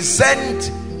ye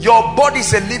present your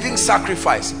bodies a living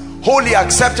sacrifice, holy,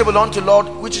 acceptable unto Lord,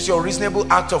 which is your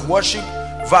reasonable act of worship.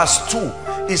 Verse 2,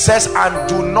 it says, and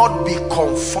do not be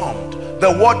conformed.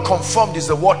 The word conformed is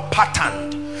the word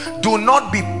patterned. Do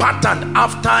not be patterned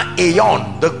after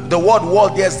aeon. The word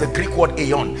world there is the Greek word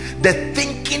aeon, the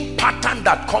thinking pattern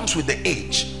that comes with the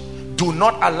age. Do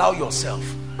not allow yourself.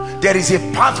 There is a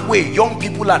pathway young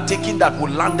people are taking that will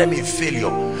land them in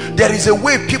failure. There is a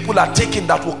way people are taking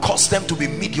that will cause them to be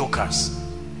mediocres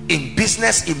in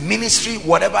business, in ministry,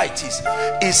 whatever it is.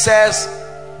 It says,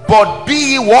 but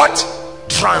be ye what?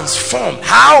 Transformed.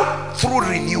 How? Through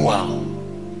renewal.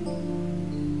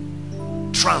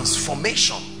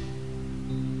 Transformation,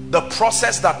 the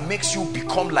process that makes you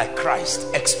become like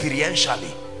Christ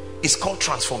experientially. It's called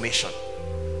transformation.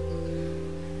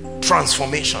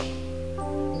 Transformation.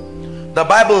 The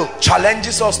Bible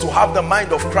challenges us to have the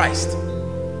mind of Christ,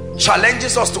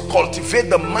 challenges us to cultivate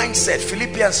the mindset.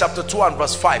 Philippians chapter 2 and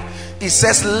verse 5, it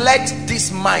says, let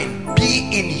this mind be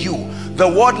in you. The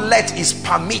word let is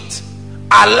permit,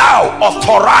 allow,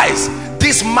 authorize.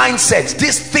 This mindset,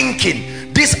 this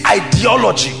thinking, this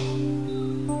ideology,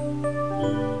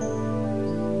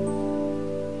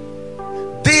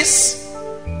 this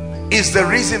is the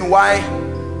reason why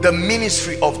the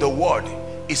ministry of the word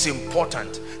is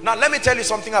important. Now let me tell you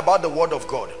something about the word of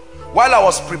God. While I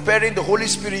was preparing, the Holy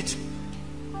Spirit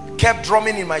kept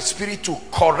drumming in my spirit to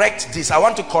correct this. I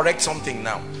want to correct something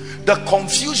now. The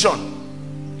confusion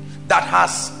that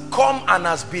has come and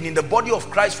has been in the body of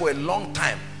Christ for a long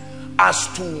time as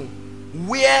to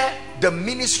where the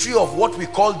ministry of what we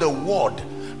call the word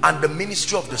and the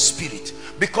ministry of the spirit,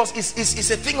 because it's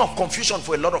a thing of confusion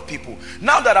for a lot of people.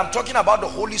 Now that I'm talking about the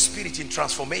Holy Spirit in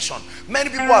transformation, many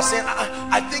people are saying,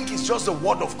 I think it's just the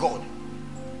word of God.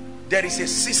 There is a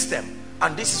system,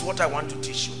 and this is what I want to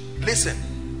teach you. Listen,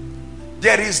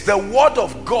 there is the word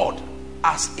of God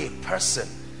as a person.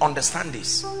 Understand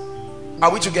this.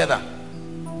 Are we together?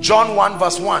 John 1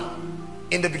 verse 1.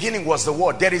 In the beginning was the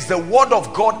word. There is the word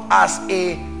of God as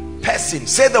a person.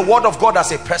 Say the word of God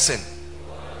as a person.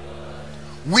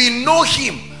 We know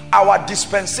him. Our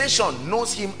dispensation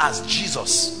knows him as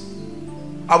Jesus.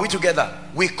 Are we together?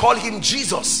 We call him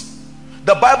Jesus.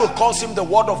 The Bible calls him the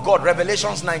word of God.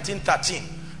 Revelations 19:13.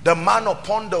 The man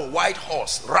upon the white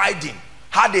horse riding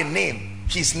had a name.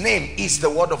 His name is the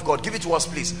word of God. Give it to us,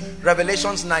 please.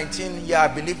 Revelations 19, I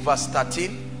believe verse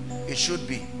 13. It should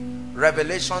be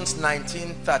Revelations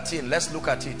 19:13. Let's look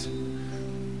at it.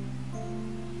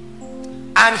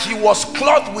 And he was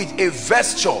clothed with a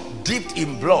vesture dipped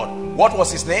in blood. What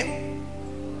was his name?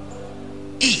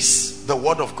 Is the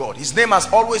word of God. His name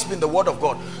has always been the word of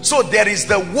God. So there is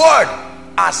the word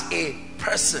as a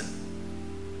person.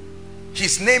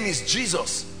 His name is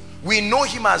Jesus. We know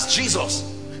him as Jesus.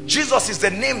 Jesus is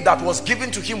the name that was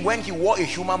given to him when he wore a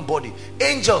human body.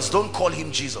 Angels don't call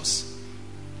him Jesus.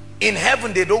 In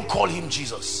heaven they don't call him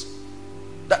Jesus.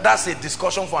 That's a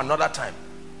discussion for another time.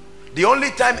 The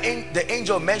only time the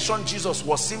angel mentioned Jesus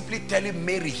was simply telling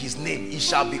Mary his name. He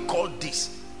shall be called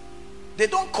this. They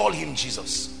don't call him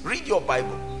Jesus. Read your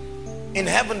Bible. In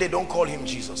heaven they don't call him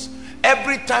Jesus.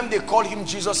 Every time they call him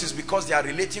Jesus is because they are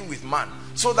relating with man,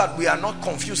 so that we are not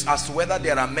confused as to whether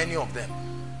there are many of them.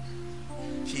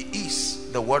 He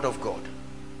is the word of God,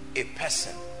 a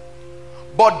person.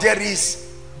 But there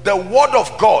is the word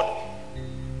of God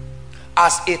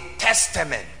as a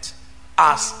testament,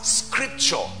 as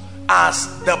scripture, as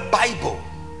the Bible,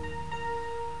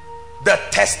 the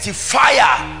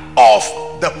testifier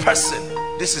of the person.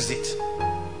 This is it.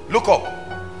 Look up.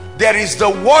 There is the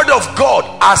word of God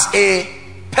as a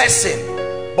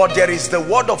person, but there is the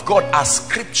word of God as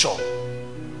scripture,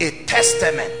 a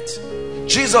testament.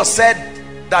 Jesus said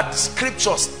that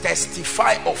scriptures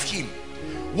testify of him.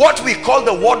 What we call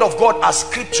the word of God as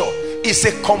scripture is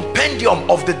a compendium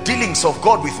of the dealings of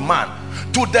God with man,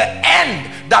 to the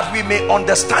end that we may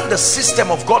understand the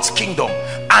system of God's kingdom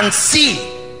and see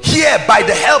here, by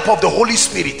the help of the Holy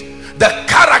Spirit, the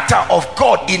character of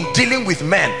God in dealing with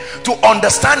men, to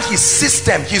understand his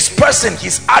system, his person,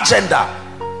 his agenda.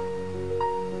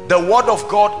 The word of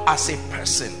God as a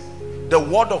person, the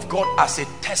word of God as a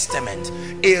testament,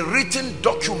 a written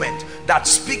document that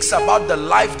speaks about the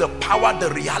life, the power,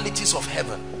 the realities of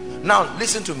heaven. Now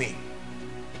listen to me.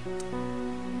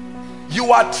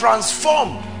 You are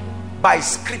transformed by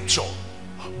scripture,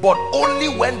 but only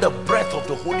when the breath of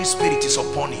the Holy Spirit is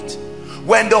upon it.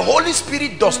 When the Holy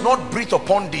Spirit does not breathe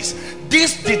upon this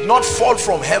did not fall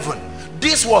from heaven.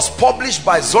 This was published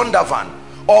by Zondervan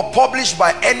or published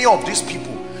by any of these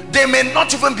people. They may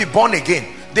not even be born again.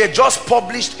 They just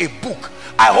published a book.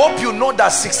 I hope you know that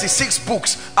 66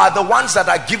 books are the ones that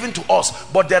are given to us,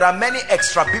 but there are many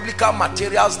extra biblical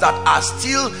materials that are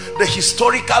still the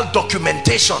historical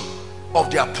documentation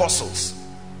of the apostles.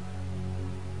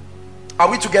 Are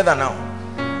we together now?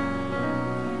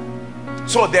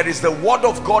 So there is the word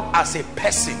of God as a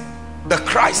person, the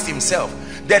Christ himself.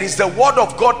 There is the word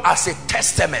of God as a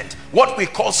testament, what we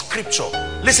call scripture.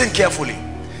 Listen carefully.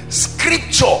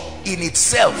 Scripture in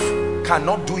itself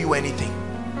cannot do you anything.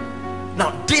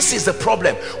 Now this is the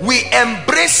problem. We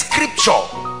embrace scripture.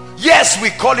 Yes, we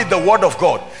call it the word of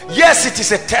God. Yes, it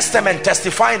is a testament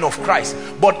testifying of Christ,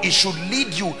 but it should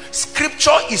lead you.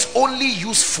 Scripture is only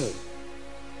useful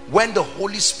when the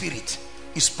Holy Spirit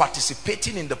is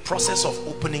participating in the process of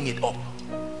opening it up.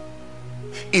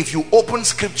 If you open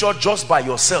scripture just by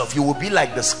yourself, you will be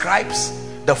like the scribes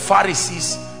the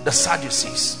Pharisees, the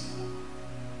Sadducees.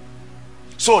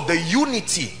 So the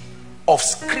unity of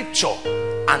scripture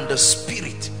and the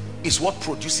spirit is what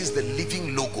produces the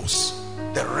living logos,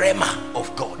 the rhema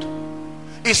of God.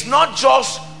 It's not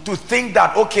just to think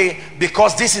that, okay,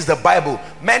 because this is the Bible,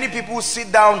 many people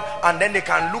sit down and then they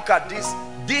can look at this.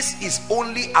 This is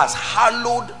only as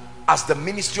hallowed as the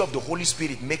ministry of the Holy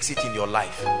Spirit makes it in your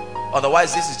life.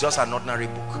 Otherwise, this is just an ordinary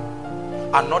book.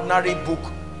 An ordinary book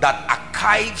that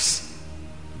archives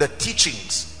the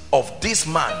teachings of this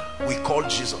man we call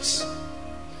Jesus.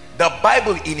 The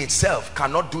Bible in itself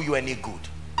cannot do you any good.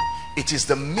 It is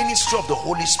the ministry of the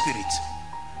Holy Spirit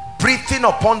breathing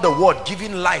upon the word,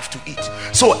 giving life to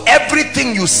it. So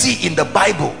everything you see in the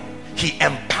Bible, he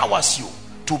empowers you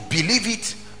to believe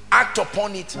it, act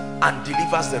upon it, and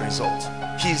delivers the result.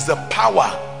 He is the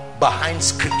power behind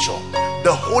scripture.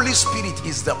 The Holy Spirit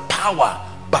is the power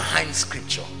behind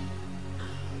scripture.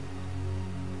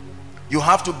 You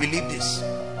have to believe this.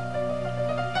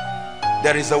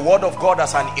 There is the word of God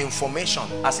as an information,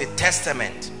 as a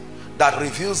testament that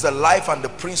reveals the life and the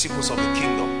principles of the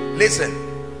kingdom. Listen,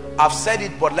 I've said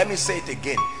it, but let me say it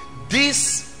again.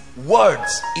 These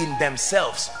words in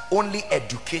themselves only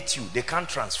educate you. They can't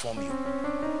transform you.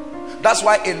 That's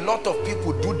why a lot of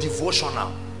people do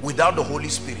devotional without the Holy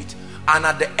Spirit, and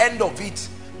at the end of it,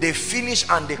 they finish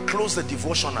and they close the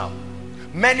devotional.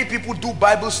 Many people do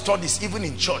Bible studies even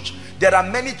in church. There are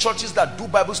many churches that do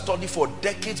Bible study for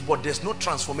decades, but there's no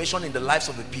transformation in the lives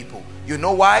of the people. You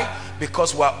know why?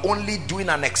 Because we're only doing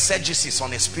an exegesis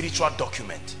on a spiritual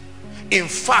document. In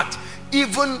fact,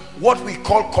 even what we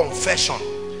call confession,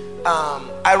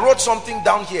 I wrote something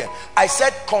down here. I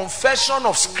said confession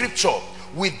of scripture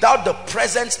without the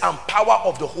presence and power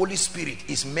of the Holy Spirit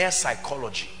is mere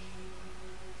psychology.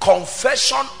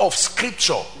 Confession of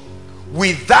scripture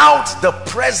without the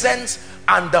presence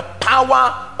and the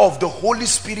power of the Holy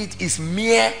Spirit is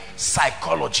mere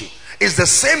psychology. It's the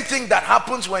same thing that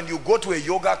happens when you go to a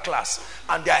yoga class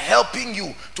and they're helping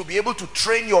you to be able to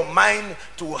train your mind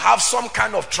to have some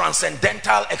kind of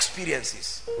transcendental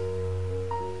experiences.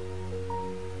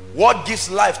 What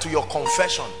gives life to your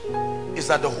confession is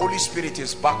that the Holy Spirit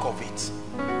is back of it.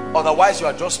 Otherwise, you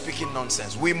are just speaking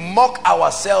nonsense. We mock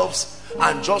ourselves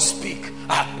and just speak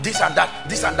this and that,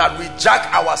 this and that. We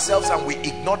jack ourselves and we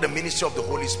ignore the ministry of the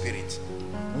Holy Spirit.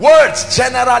 Words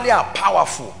generally are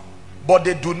powerful, but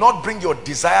they do not bring your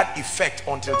desired effect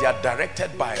until they are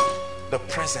directed by the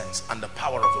presence and the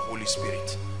power of the Holy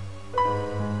Spirit.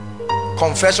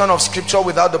 Confession of scripture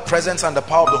without the presence and the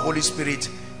power of the Holy Spirit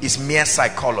is mere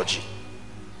psychology.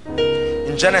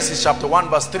 In Genesis chapter 1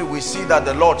 verse 3, we see that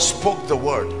the Lord spoke the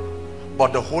word,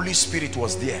 but the Holy Spirit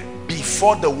was there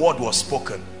before the word was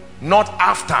spoken, not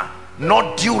after,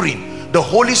 not during. The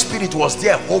Holy Spirit was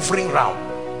there hovering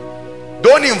around.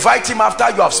 Don't invite him after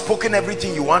you have spoken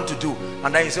everything you want to do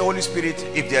and then you say, Holy Spirit,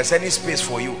 if there's any space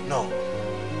for you. No.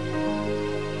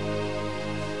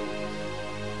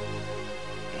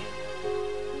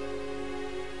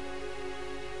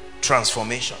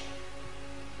 Transformation.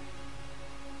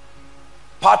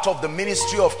 Part of the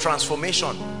ministry of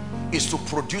transformation is to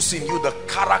produce in you the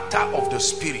character of the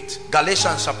Spirit.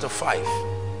 Galatians chapter 5.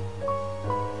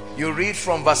 You read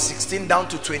from verse 16 down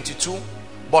to 22.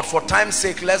 But for time's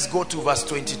sake, let's go to verse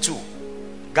 22.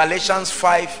 Galatians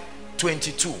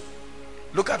 5:22.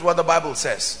 Look at what the Bible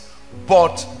says.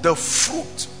 But the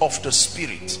fruit of the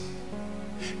Spirit.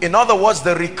 In other words,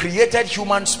 the recreated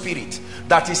human spirit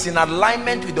that is in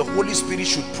alignment with the Holy Spirit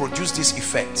should produce these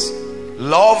effects.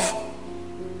 Love,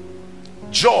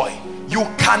 joy. You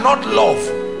cannot love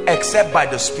except by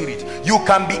the Spirit. You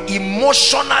can be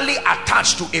emotionally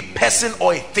attached to a person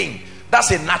or a thing.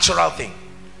 That's a natural thing.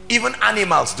 Even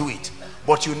animals do it.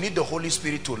 But you need the Holy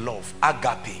Spirit to love.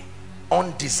 Agape.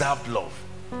 Undeserved love.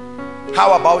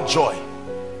 How about joy?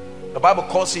 The Bible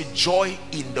calls it joy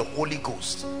in the Holy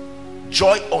Ghost.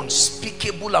 Joy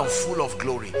unspeakable and full of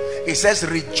glory. It says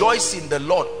rejoice in the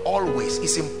Lord always.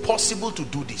 It's impossible to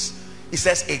do this. It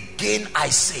says again I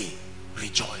say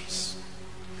rejoice.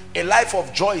 A life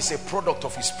of joy is a product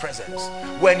of his presence.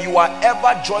 When you are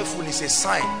ever joyful, is a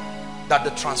sign that the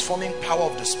transforming power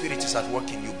of the Spirit is at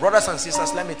work in you. Brothers and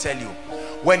sisters, let me tell you,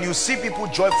 when you see people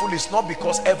joyful, it's not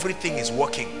because everything is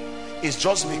working. It's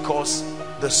just because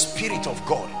the Spirit of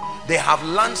God, they have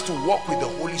learned to walk with the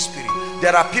Holy Spirit.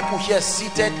 There are people here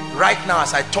seated right now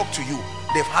as I talk to you.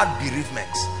 They've had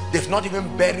bereavements. They've not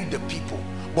even buried the people,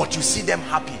 but you see them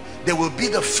happy. They will be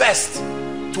the first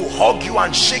to hug you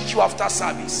and shake you after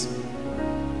service.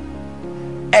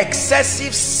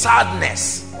 Excessive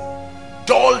sadness,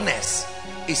 dullness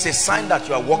is a sign that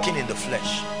you are walking in the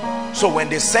flesh. So when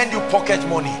they send you pocket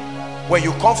money, When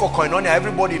you come for koinonia,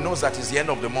 everybody knows that it's the end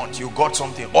of the month. You got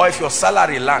something. Or if your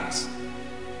salary lands,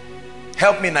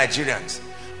 help me Nigerians,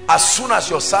 as soon as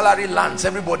your salary lands,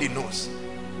 everybody knows.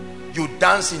 You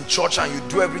dance in church and you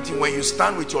do everything. When you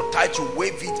stand with your tithe, you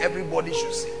wave it, everybody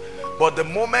should see. But the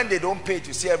moment they don't pay it,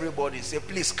 you see everybody say,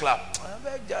 please clap.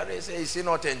 Say, is he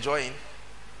not enjoying?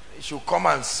 He should come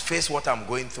and face what I'm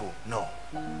going through. No.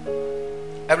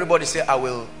 Everybody say, I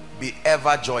will be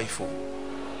ever joyful.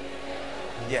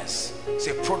 Yes. It's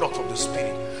a product of the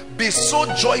Spirit. Be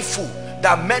so joyful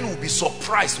that men will be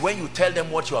surprised when you tell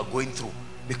them what you are going through.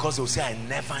 Because they will say, I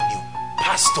never knew.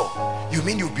 Pastor, you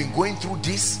mean you've been going through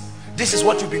this? This is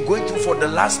what you've been going through for the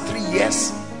last 3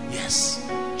 years? Yes.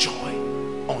 Joy.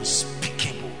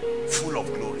 Unspeakable. Full of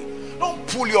glory. Don't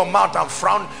pull your mouth and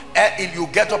frown if you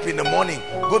get up in the morning.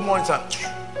 Good morning, sir.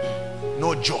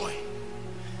 No joy.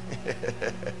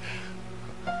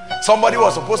 Somebody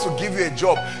was supposed to give you a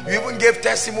job. You even gave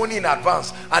testimony in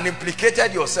advance and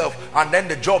implicated yourself, and then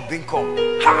the job didn't come.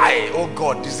 Hi, oh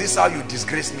God, is this how you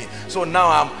disgrace me? So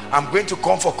now I'm going to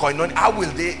come for koinonia. How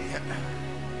will they?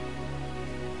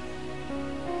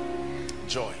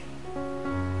 Joy.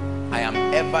 I am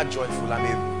ever joyful. I'm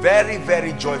a very,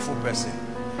 very joyful person.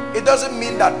 It doesn't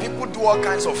mean that people do all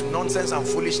kinds of nonsense and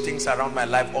foolish things around my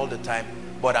life all the time,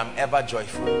 but I'm ever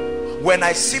joyful. When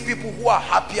I see people who are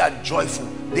happy and joyful,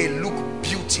 they look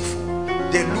beautiful,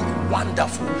 they look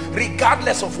wonderful,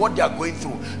 regardless of what they are going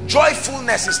through.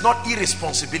 Joyfulness is not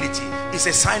irresponsibility. It's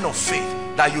a sign of faith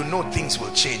that you know things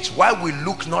will change. Why we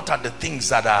look not at the things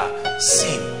that are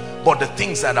seen, but the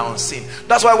things that are unseen.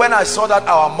 That's why when I saw that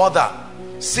our mother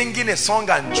singing a song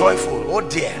and joyful, oh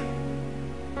dear,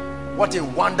 what a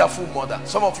wonderful mother.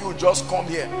 Some of you just come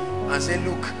here and say,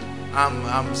 look,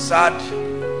 I'm sad,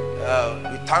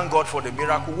 we thank God for the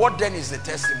miracle. What then is the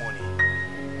testimony?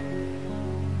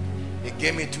 He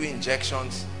gave me 2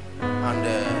 injections and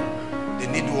the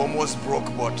needle almost broke,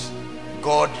 but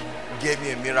God gave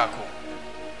me a miracle.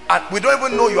 And we don't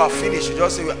even know you are finished. You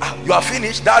just say, you are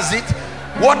finished, that's it.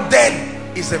 What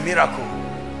then is a miracle?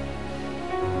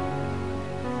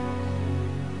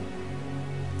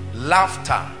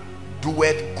 Laughter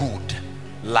doeth good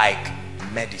like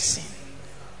medicine.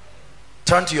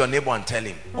 Turn to your neighbor and tell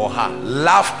him or her,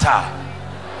 laughter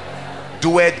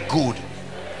doeth good.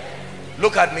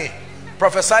 Look at me.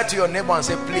 Prophesy to your neighbor and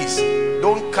say, please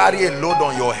don't carry a load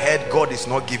on your head God is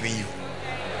not giving you.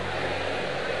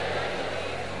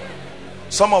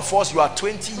 Some of us, you are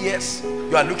 20 years,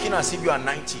 you are looking as if you are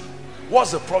 90.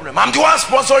 What's the problem? I'm the one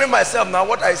sponsoring myself now.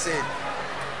 What I said.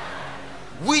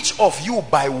 Which of you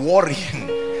by worrying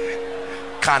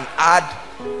can add?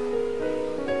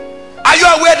 Are you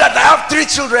aware that I have 3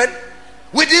 children?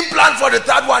 We didn't plan for the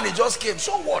 3rd one, it just came.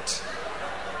 So what?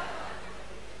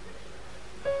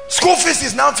 School fees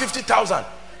is now 50,000.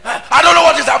 I don't know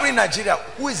what is happening in Nigeria.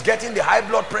 Who is getting the high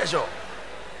blood pressure?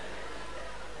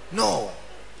 No.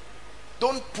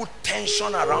 Don't put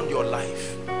tension around your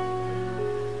life.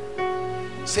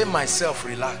 Say, myself,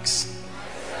 relax.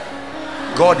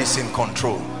 God is in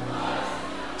control.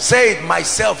 Say it,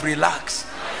 myself, relax.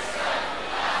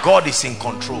 God is in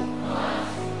control.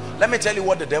 Let me tell you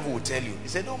what the devil will tell you. He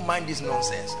said, don't mind this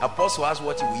nonsense. Apostle asked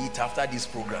what he will eat after this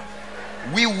program.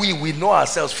 We know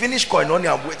ourselves. Finish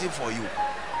koinonia, I'm waiting for you.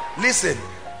 Listen,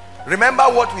 remember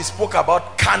what we spoke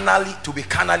about, carnally, to be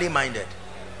carnally minded.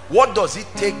 What does it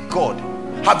take God?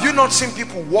 Have you not seen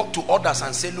people walk to others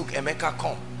and say, look, Emeka,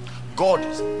 come. God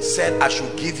said I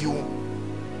should give you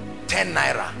 10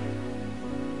 naira.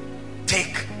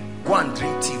 Take, go and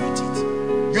drink tea with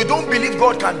it. You don't believe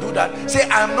God can do that? Say,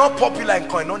 I am not popular in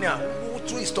koinonia.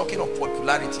 Who is talking of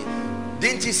popularity?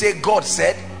 Didn't he say God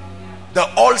said the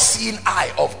all-seeing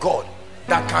eye of God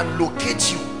that can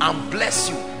locate you and bless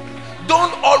you?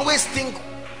 Don't always think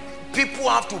people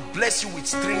have to bless you with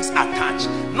strings attached.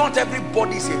 Not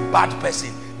everybody is a bad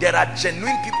person. There are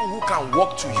genuine people who can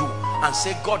walk to you and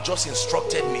say, God just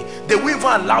instructed me. They will even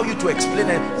allow you to explain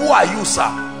it. Who are you, sir?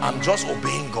 I'm just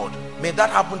obeying God. May that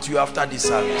happen to you after this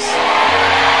service.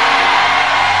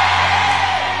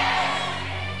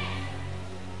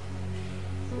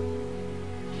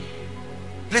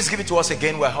 Please give it to us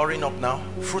again. We're hurrying up now.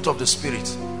 Fruit of the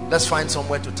Spirit. Let's find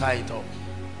somewhere to tie it up.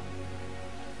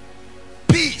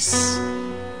 Peace.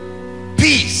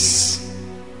 Peace.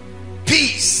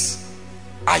 Peace.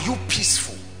 Are you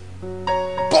peaceful?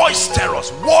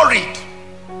 Boisterous, worried,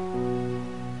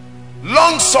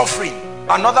 long suffering.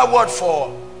 Another word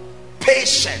for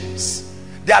patience.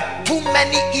 There are too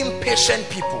many impatient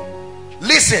people.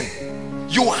 Listen,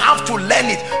 you have to learn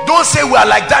it. Don't say we are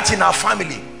like that in our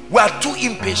family. We are too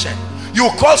impatient. You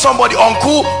call somebody,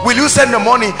 uncle, will you send the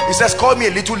money? He says, call me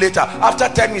a little later. After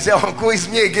 10 minutes, he says, uncle, it's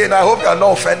me again. I hope you are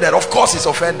not offended. Of course he's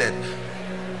offended.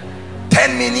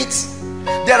 10 minutes.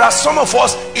 There are some of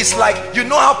us, it's like, you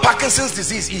know how Parkinson's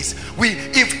disease is.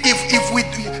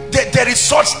 There is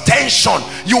such tension.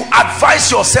 You advise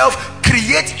yourself,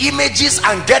 create images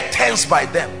and get tense by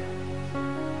them.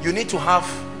 You need to have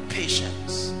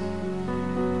patience.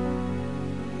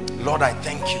 Lord, I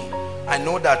thank you. I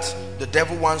know that the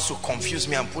devil wants to confuse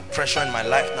me and put pressure in my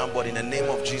life now, but in the name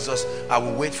of Jesus, I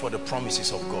will wait for the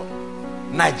promises of God.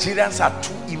 Nigerians are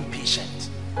too impatient.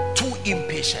 Too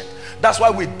impatient. That's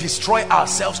why we destroy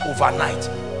ourselves overnight.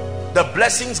 The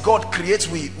blessings God creates,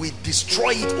 we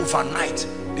destroy it overnight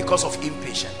because of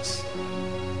impatience.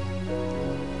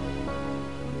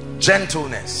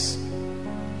 Gentleness.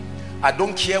 I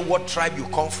don't care what tribe you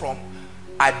come from.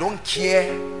 I don't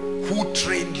care who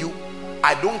trained you.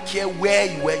 I don't care where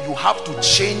you were. You have to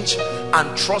change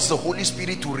and trust the Holy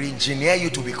Spirit to re-engineer you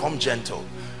to become gentle.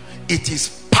 It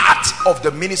is part of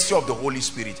the ministry of the Holy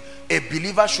Spirit. A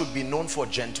believer should be known for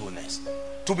gentleness.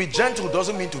 To be gentle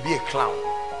doesn't mean to be a clown.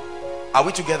 Are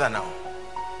we together now?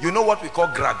 You know what we call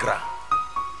gra-gra?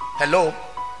 Hello?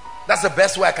 That's the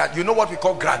best way I can. You know what we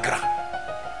call gra-gra?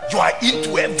 You are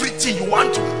into everything you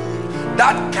want to.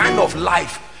 That kind of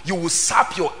life, you will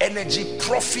sap your energy.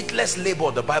 Profitless labor,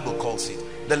 the Bible calls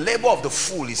it. The labor of the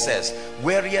fool, he says,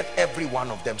 wearieth every one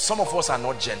of them. Some of us are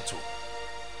not gentle.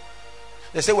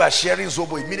 They say we are sharing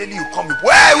Zobo. Immediately you come,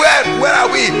 where are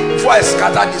we? Before I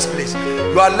scatter this place.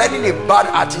 You are learning a bad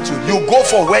attitude. You go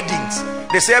for weddings.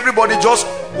 They say everybody just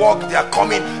walk, they are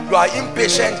coming. You are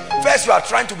impatient. First you are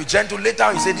trying to be gentle. Later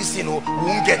you say this thing, we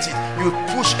won't get it. You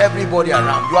push everybody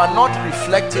around. You are not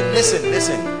reflecting.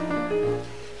 Listen.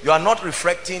 You are not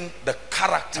reflecting the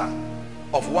character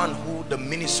of one who the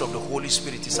ministry of the Holy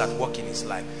Spirit is at work in his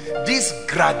life. This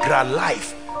gra-gra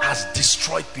life has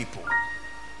destroyed people.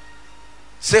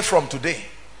 Say from today.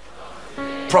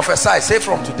 Prophesy. Say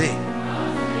from today.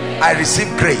 I receive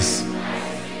grace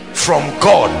from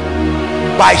God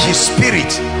by his Spirit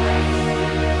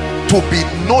to be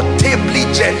notably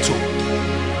gentle.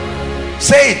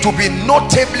 Say it, to be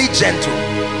notably gentle.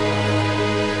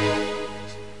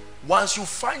 Once you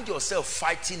find yourself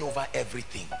fighting over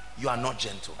everything, you are not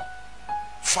gentle.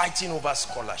 Fighting over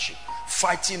scholarship,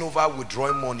 fighting over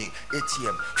withdrawing money,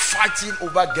 ATM, fighting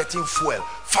over getting fuel,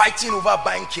 fighting over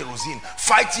buying kerosene,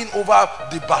 fighting over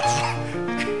the bathroom.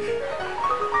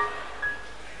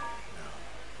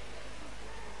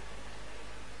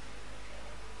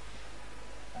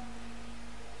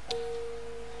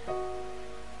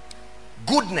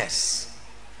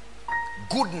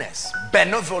 Goodness,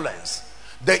 benevolence,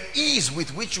 the ease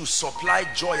with which you supply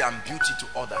joy and beauty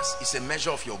to others is a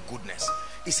measure of your goodness.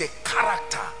 It's a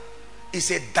character.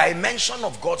 It's a dimension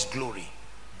of God's glory.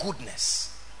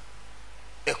 Goodness.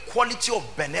 A quality of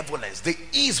benevolence. The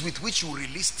ease with which you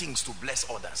release things to bless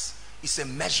others is a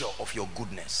measure of your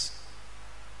goodness.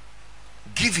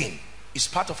 Giving is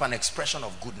part of an expression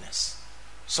of goodness.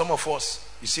 Some of us,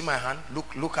 you see my hand?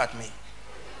 Look at me.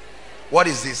 What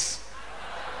is this?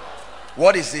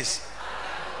 What is this?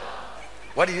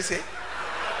 What did you say?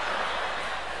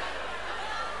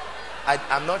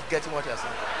 I'm not getting what you're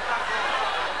saying.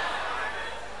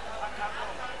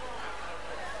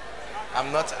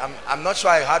 I'm not sure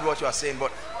I heard what you are saying,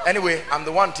 but anyway, I'm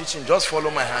the one teaching. Just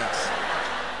follow my hands.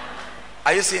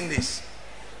 Are you seeing this?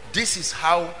 This is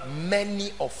how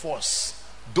many of us,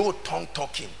 though tongue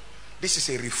talking, this is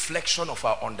a reflection of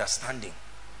our understanding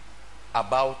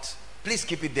about, please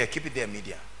keep it there,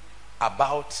 media,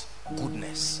 about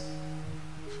goodness.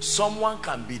 Someone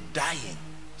can be dying,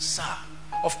 sir.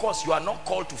 Of course, you are not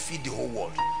called to feed the whole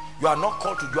world. You are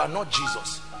not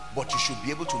Jesus, but you should be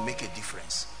able to make a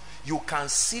difference. You can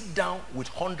sit down with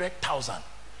 100,000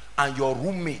 and your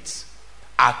roommates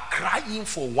are crying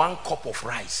for 1 cup of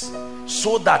rice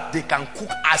so that they can cook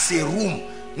as a room,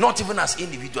 not even as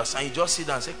individuals, and you just sit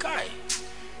down and say, Kai,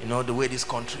 you know the way this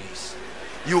country is.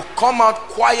 You come out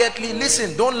quietly.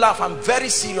 Listen, don't laugh. I'm very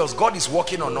serious. God is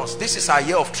working on us. This is our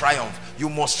year of triumph. You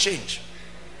must change.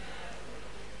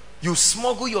 You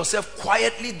smuggle yourself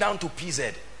quietly down to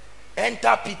PZ.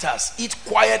 Enter Peter's. Eat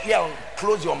quietly and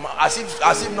close your mouth as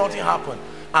if nothing happened,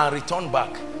 and return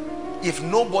back. If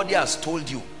nobody has told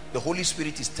you, the Holy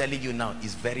Spirit is telling you now,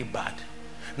 is very bad.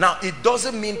 Now, it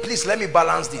doesn't mean, please let me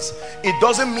balance this. It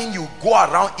doesn't mean you go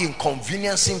around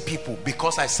inconveniencing people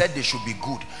because I said they should be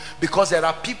good. Because there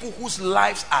are people whose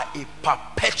lives are a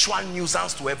perpetual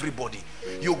nuisance to everybody.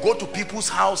 You go to people's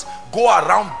house, go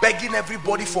around begging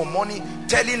everybody for money,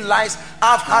 telling lies.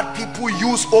 I've had people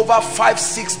use over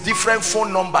 5-6 different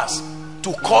phone numbers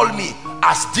to call me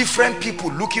as different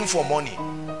people looking for money.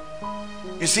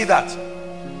 You see that?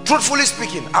 Truthfully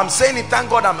speaking, I'm saying it, thank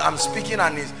God I'm speaking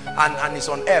and it's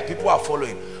on air, people are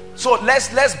following. So let's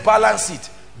balance it.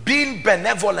 Being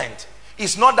benevolent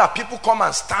is not that people come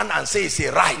and stand and say it's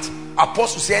a right.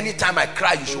 Apostle say anytime I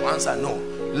cry you should answer. No.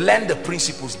 Learn the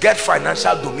principles, get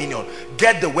financial dominion,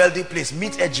 get the wealthy place,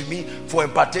 meet Ejimi for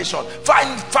impartation.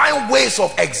 Find ways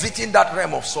of exiting that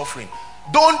realm of suffering.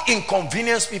 Don't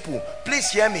inconvenience people. Please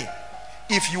hear me.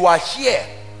 If you are here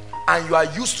and you are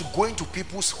used to going to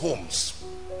people's homes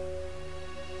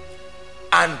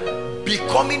and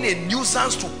becoming a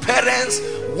nuisance to parents,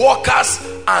 workers,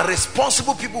 and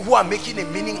responsible people who are making a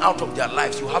meaning out of their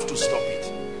lives, you have to stop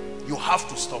it. You have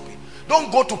to stop it.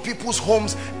 Don't go to people's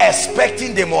homes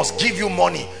expecting they must give you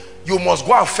money. You must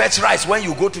go and fetch rice when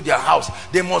you go to their house.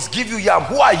 They must give you yam.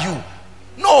 Who are you?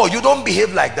 No, you don't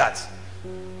behave like that.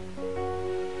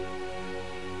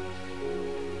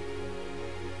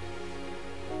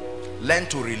 Learn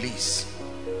to release.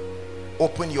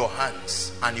 Open your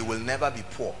hands and you will never be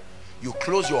poor. You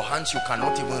close your hands, you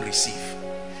cannot even receive.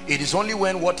 It is only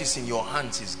when what is in your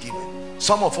hands is given.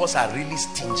 Some of us are really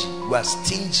stingy. You are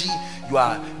stingy, you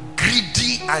are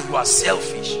greedy, and you are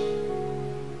selfish.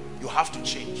 You have to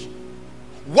change.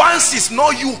 Once it's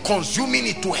not you consuming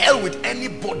it, to hell with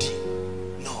anybody.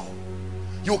 No.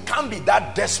 You can't be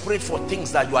that desperate for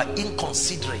things that you are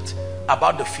inconsiderate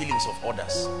about the feelings of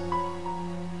others.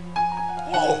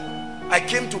 Oh, I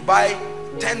came to buy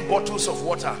 10 bottles of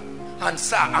water, and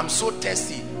sir, I'm so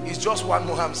thirsty. It's just one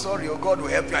more. I'm sorry, oh, God will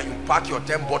help you, and you pack your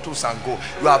 10 bottles and go.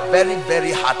 You are very,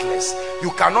 very heartless.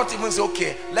 You cannot even say,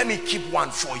 okay, let me keep one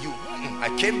for you.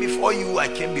 I came before you, I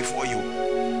came before you.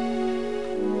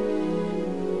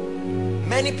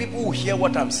 Many people will hear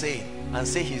what I'm saying and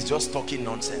say he's just talking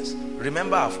nonsense.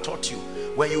 Remember, I've taught you,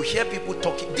 when you hear people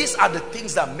talking, these are the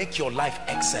things that make your life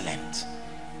excellent.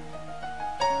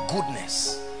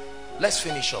 Goodness. Let's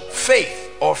finish up.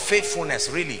 Faith or faithfulness,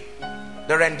 really.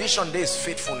 The rendition there is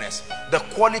faithfulness. The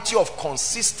quality of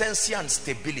consistency and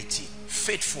stability.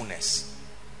 Faithfulness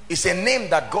is a name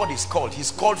that God is called. He's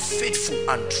called faithful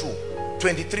and true.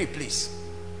 23, please.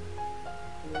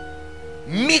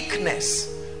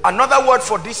 Meekness. Another word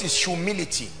for this is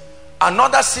humility.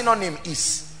 Another synonym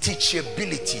is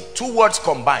teachability. Two words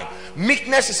combined.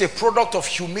 Meekness is a product of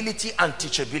humility and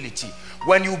teachability.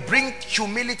 When you bring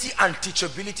humility and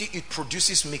teachability, it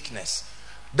produces meekness.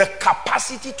 The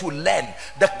capacity to learn,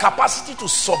 the capacity to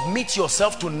submit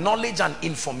yourself to knowledge and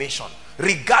information,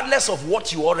 regardless of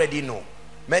what you already know.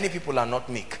 Many people are not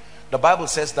meek. The Bible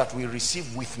says that we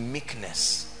receive with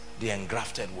meekness the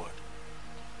engrafted word.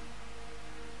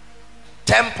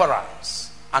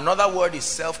 Temperance. Another word is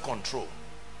self-control.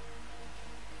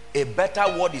 A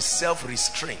better word is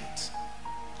self-restraint.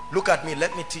 Look at me,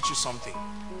 let me teach you something.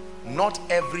 Not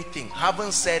everything,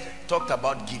 talked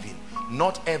about giving,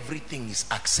 not everything is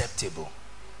acceptable.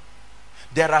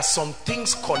 There are some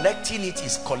things, collecting it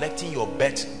is collecting your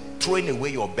bet, throwing away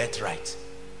your birthright.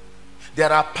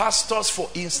 There are pastors, for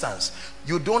instance,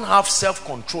 you don't have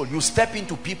self-control. You step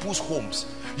into people's homes.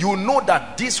 You know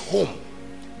that this home,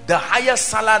 the highest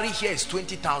salary here is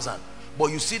 20,000, but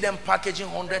you see them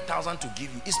packaging 100,000 to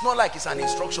give you. It's not like it's an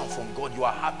instruction from God. You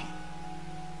are happy.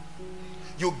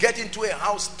 You get into a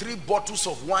house, 3 bottles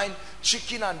of wine,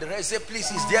 chicken and the rest. Say,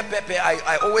 please, is there pepper?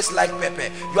 I always like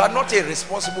pepper. You are not a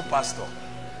responsible pastor.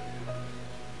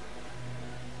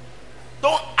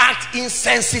 Don't act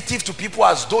insensitive to people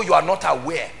as though you are not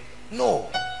aware. No.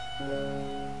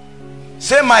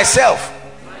 Say, myself.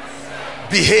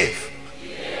 Behave.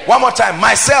 One more time.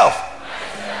 Myself.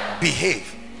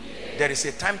 Behave. There is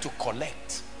a time to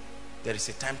collect. There is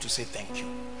a time to say thank you.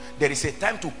 There is a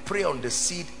time to pray on the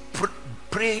seed.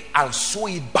 Pray and sow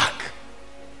it back.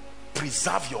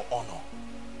 Preserve your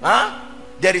honor.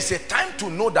 There is a time to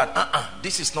know that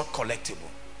this is not collectible.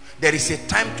 There is a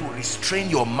time to restrain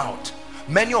your mouth.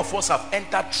 Many of us have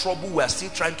entered trouble we are still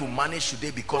trying to manage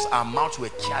today because our mouths were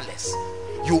careless.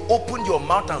 You opened your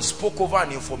mouth and spoke over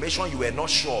an information you were not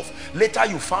sure of. Later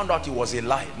you found out it was a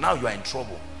lie. Now you are in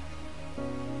trouble.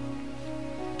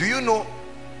 Do you know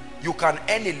you can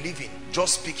earn a living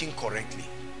just speaking correctly?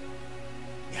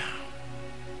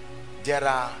 There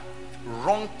are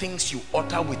wrong things you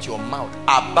utter with your mouth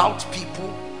about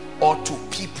people or to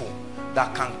people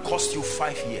that can cost you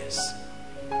 5 years.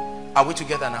 Are we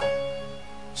together now?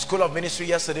 School of Ministry,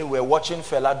 yesterday we were watching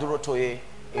Fela Durotoye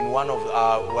in one of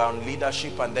we're on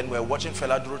leadership, and then we were watching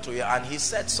Fela Durotoye, and he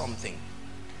said something.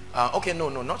 No,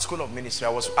 not School of Ministry.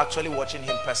 I was actually watching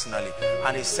him personally,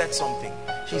 and he said something.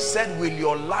 He said, will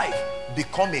your life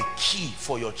become a key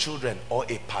for your children or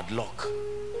a padlock?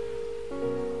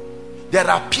 There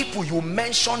are people, you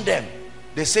mention them,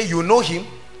 they say, you know him,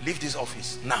 leave this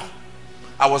office now.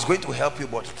 I was going to help you,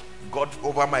 but God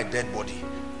over my dead body.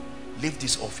 Leave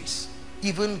this office.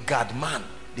 Even God man,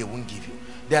 they won't give you.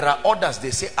 There are others,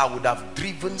 they say, I would have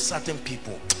driven certain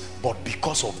people, but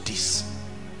because of this.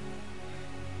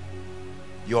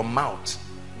 Your mouth.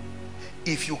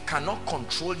 If you cannot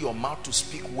control your mouth to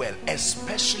speak well,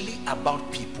 especially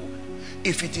about people,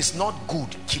 if it is not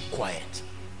good, keep quiet.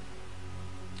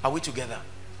 Are we together?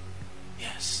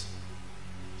 Yes.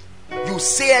 You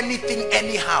say anything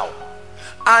anyhow.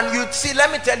 And you see,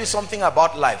 let me tell you something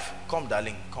about life. Come,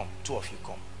 darling, come. Two of you,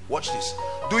 come. Watch this.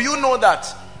 Do you know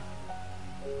that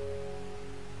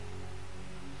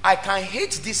I can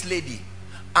hate this lady,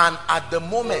 and at the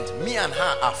moment, me and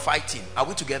her are fighting. Are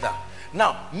we together?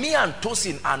 Now, me and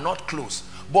Tosin are not close,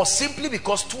 but simply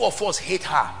because two of us hate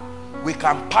her, we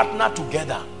can partner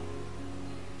together.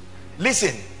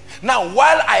 Listen, now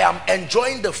while I am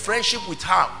enjoying the friendship with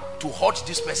her to hurt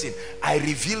this person, I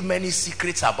reveal many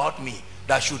secrets about me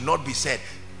that should not be said.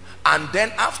 And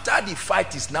then after the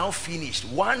fight is now finished,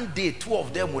 one day two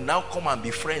of them will now come and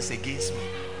be friends against me.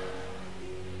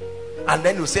 And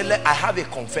then you say, I have a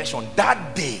confession.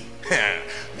 That day,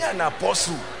 me and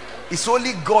Apostle, it's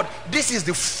only God. This is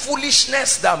the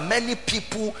foolishness that many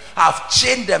people have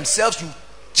chained themselves. You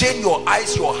chain your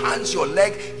eyes, your hands, your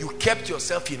leg. You kept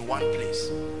yourself in one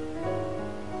place.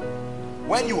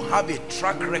 When you have a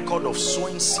track record of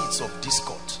sowing seeds of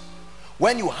discord,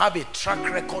 when you have a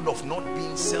track record of not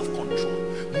being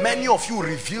self-controlled, many of you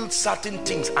revealed certain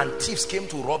things and thieves came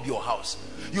to rob your house.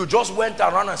 You just went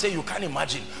around and said, you can't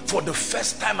imagine, for the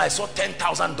first time I saw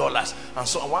 $10,000, and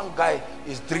so one guy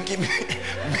is drinking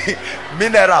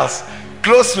minerals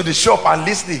close to the shop and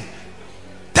listening.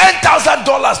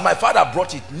 $10,000, my father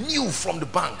brought it new from the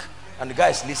bank, and the guy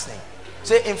is listening.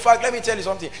 Say, in fact, let me tell you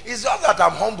something. It's just that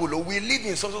I'm humble. We live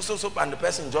in so, and the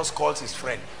person just calls his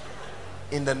friend.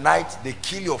 In the night, they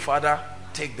kill your father,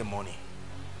 take the money.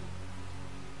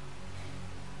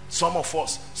 Some of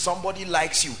us, somebody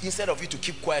likes you. Instead of you to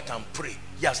keep quiet and pray,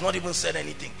 he has not even said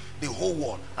anything. The whole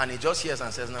world, and he just hears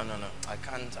and says, no, I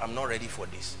can't, I'm not ready for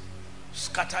this.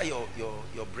 Scatter your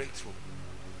breakthrough.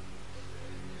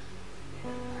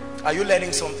 Are you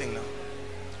learning something now?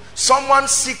 Someone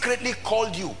secretly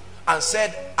called you and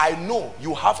said, I know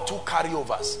you have 2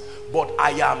 carryovers, but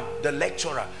I am the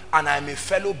lecturer and I'm a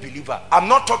fellow believer. I'm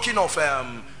not talking of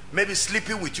maybe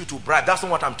sleeping with you to bribe. That's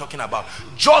not what I'm talking about.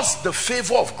 Just the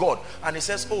favor of God. And he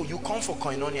says, oh, you come for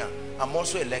koinonia. I'm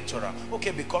also a lecturer.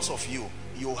 Okay, because of you,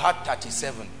 you had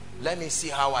 37. Let me see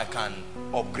how I can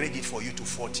upgrade it for you to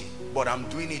 40. But I'm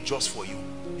doing it just for you.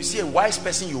 You see, a wise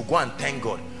person, you go and thank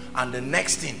God. And the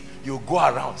next thing, you go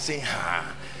around saying,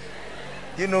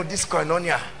 you know, this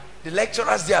koinonia, the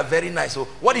lecturers, they are very nice. So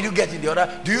what did you get in the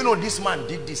other? Do you know this man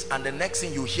did this? And the next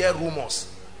thing, you hear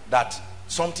rumors that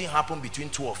something happened between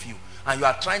 2 of you, and you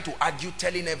are trying to argue,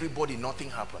 telling everybody nothing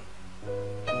happened.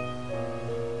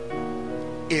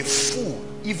 A fool,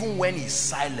 even when he's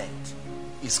silent,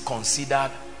 is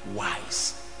considered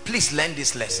wise. Please learn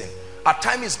this lesson. Our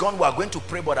time is gone. We are going to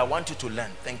pray, but I want you to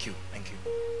learn. Thank you. Thank you.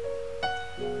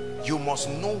 You must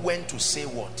know when to say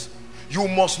what. You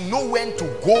must know when to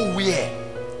go where.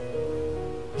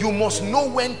 You must know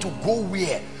when to go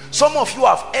where. Some of you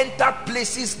have entered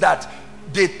places that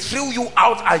they threw you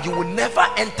out, and you will never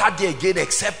enter there again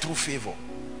except through favor,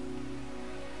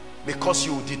 because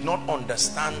you did not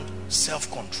understand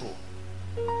self-control.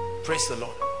 Praise the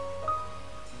Lord.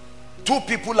 2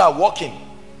 people are walking,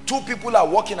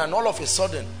 and all of a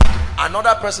sudden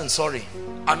another person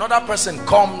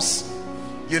comes,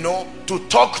 you know, to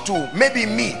talk to maybe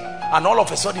me, and all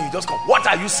of a sudden you just come, what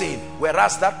are you saying?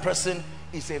 Whereas that person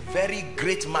is a very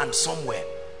great man somewhere.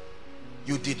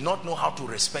 You did not know how to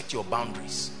respect your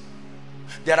boundaries.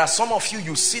 There are some of you,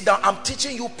 you sit down, I'm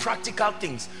teaching you practical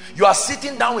things. You are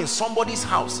sitting down in somebody's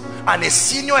house and a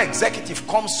senior executive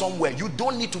comes somewhere. You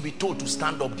don't need to be told to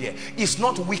stand up there. It's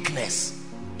not weakness,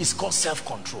 it's called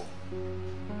self-control.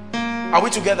 Are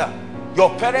we together? Your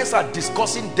parents are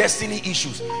discussing destiny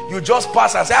issues. You just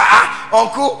pass and say,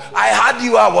 uncle, I heard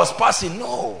you, I was passing.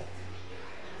 No.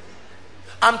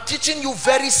 I'm teaching you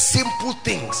very simple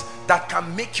things that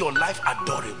can make your life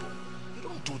adorable. You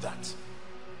don't do that.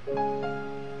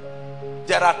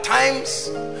 There are times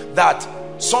that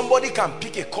somebody can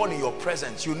pick a call in your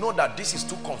presence. You know that this is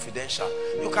too confidential.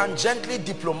 You can gently,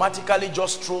 diplomatically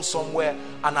just stroll somewhere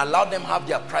and allow them have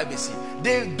their privacy.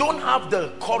 They don't have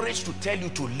the courage to tell you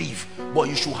to leave, but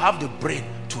you should have the brain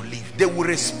to leave. They will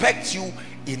respect you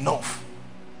enough.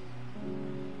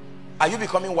 Are you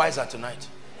becoming wiser tonight?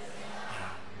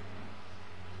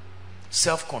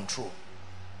 Self-control,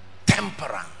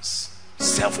 temperance,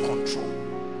 self-control.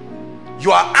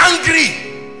 You are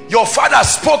angry, your father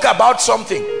spoke about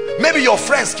something, maybe your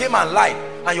friends came and lied,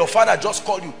 and your father just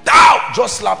called you, down,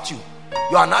 just slapped you.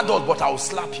 You are an adult, but I will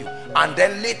slap you. And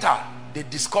then later they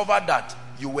discovered that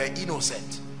you were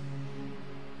innocent,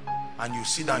 and you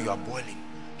sit down, you are boiling.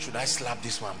 Should I slap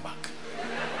this one back?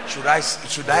 Should I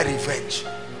revenge?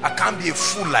 I can't be a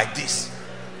fool like this.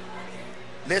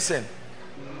 Listen,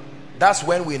 that's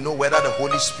when we know whether the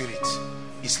Holy Spirit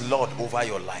is Lord over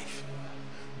your life.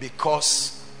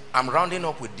 Because I'm rounding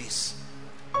up with this.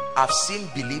 I've seen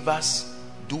believers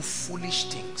do foolish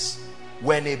things.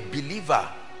 When a believer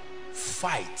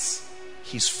fights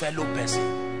his fellow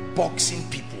person, boxing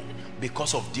people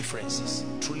because of differences,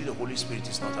 truly the Holy Spirit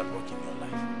is not at work in your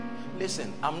life.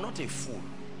 Listen, I'm not a fool.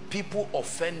 People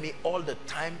offend me all the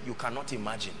time, you cannot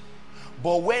imagine.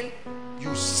 But when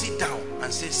you sit down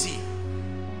and say, see,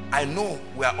 I know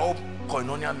we are all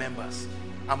koinonia members.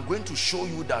 I'm going to show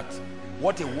you that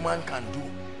what a woman can do,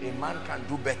 a man can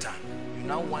do better. You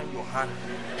now wind your hand,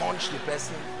 punch the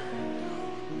person.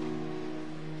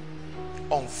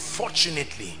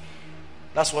 Unfortunately,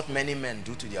 that's what many men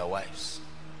do to their wives.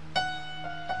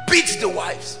 Beat the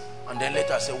wives, and then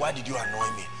later say, why did you annoy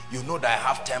me? You know that I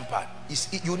have temper.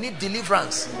 You need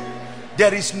deliverance.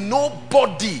 There is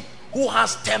nobody who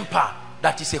has temper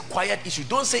that is a quiet issue.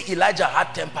 Don't say Elijah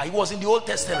had temper. He was in the Old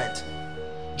Testament.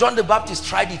 John the Baptist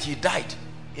tried it. He died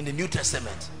in the New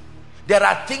Testament. There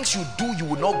are things you do, you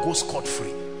will not go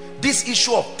scot-free. This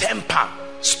issue of temper,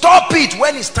 stop it.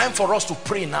 When it's time for us to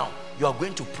pray now, you are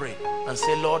going to pray and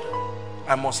say, Lord,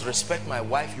 I must respect my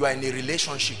wife. You are in a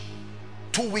relationship.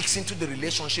 2 weeks into the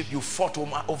relationship, you fought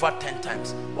over 10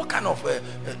 times. What kind of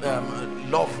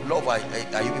love are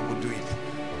you people doing?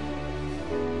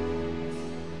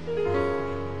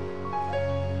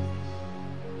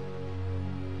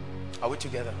 Are we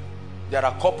together? There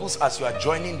are couples, as you are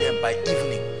joining them by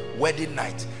evening, wedding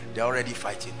night, they're already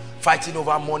fighting. Fighting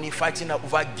over money, fighting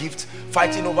over gifts,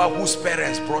 fighting over whose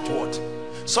parents brought what.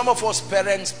 Some of us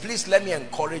parents, please let me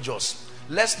encourage us.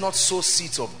 Let's not sow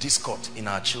seeds of discord in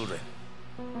our children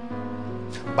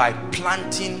by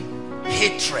planting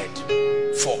hatred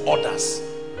for others.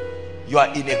 You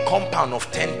are in a compound of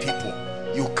 10 people.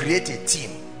 You create a team.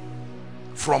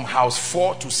 From house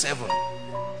 4 to 7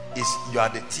 you are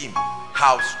the team.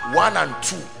 House 1 and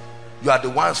 2, you are the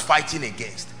ones fighting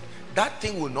against. That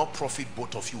thing will not profit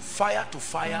both of you. Fire to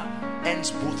fire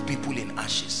ends both people in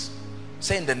ashes.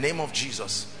 Say, in the name of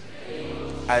Jesus,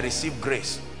 I receive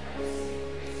grace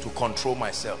to control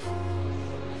myself.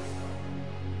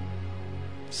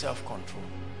 Self-control,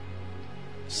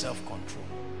 self-control,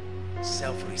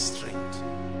 self-restraint.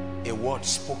 A word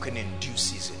spoken in due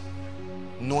season.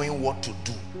 Knowing what to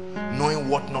do, knowing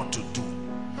what not to do,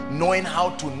 knowing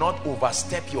how to not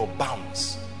overstep your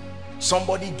bounds.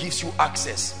 Somebody gives you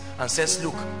access and says,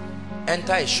 look,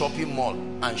 enter a shopping mall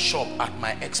and shop at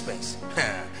my expense.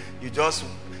 You just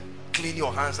clean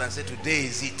your hands and say, today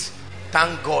is it.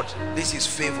 Thank God, this is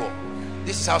favor.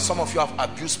 This is how some of you have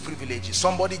abused privileges.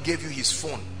 Somebody gave you his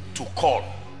phone to call.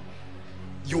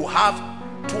 You have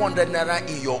 200 naira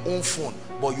in your own phone,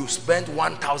 but you spent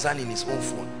 1,000 in his own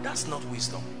phone. That's not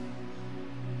wisdom.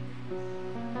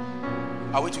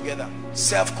 Are we together?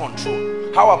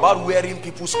 Self-control. How about wearing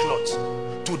people's clothes?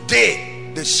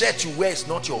 Today, the shirt you wear is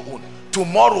not your own.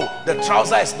 Tomorrow, the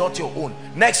trouser is not your own.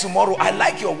 Next tomorrow, I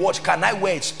like your watch. Can I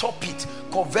wear it? Stop it.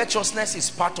 Covetousness is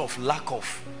part of lack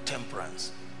of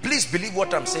temperance. Please believe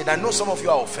what I'm saying. I know some of you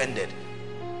are offended.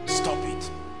 Stop it.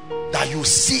 That you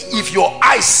see, if your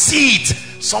eyes see it,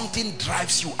 something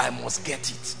drives you, I must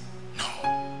get it. No.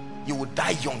 You will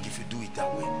die young if you do it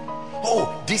that way.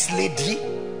 Oh, this lady,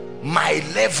 my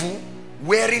level,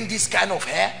 wearing this kind of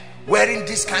hair, wearing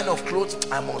this kind of clothes,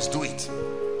 I must do it.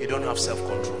 You don't have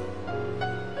self-control.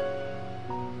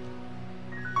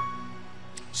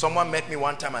 Someone met me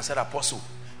one time and said, Apostle,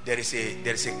 there is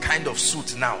a kind of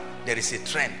suit now, there is a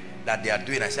trend that they are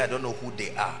doing. I said, I don't know who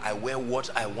they are. I wear what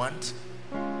I want.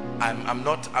 I'm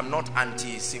not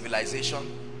anti-civilization,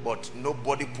 but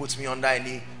nobody puts me under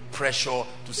any pressure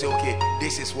to say, okay,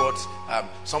 this is what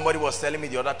somebody was telling me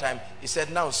the other time. He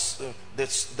said, now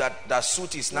that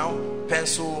suit is now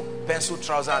pencil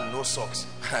trouser and no socks.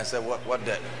 I said, what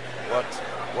the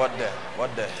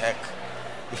heck?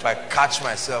 If I catch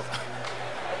myself,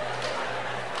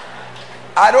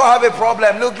 I don't have a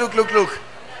problem. Look.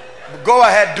 Go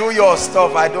ahead, do your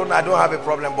stuff. I don't have a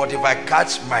problem. But if I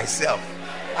catch myself,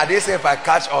 I didn't say if I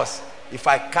catch us, if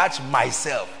I catch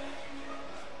myself.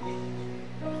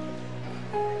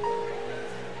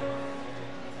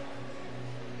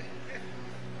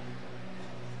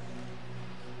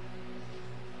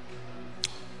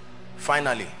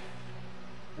 Finally,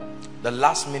 the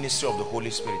last ministry of the Holy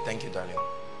Spirit. Thank you, darling.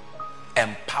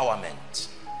 Empowerment.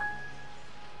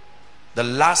 The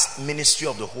last ministry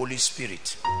of the Holy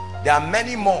Spirit. There are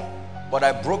many more, but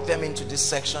I broke them into these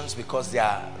sections because they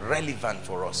are relevant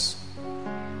for us.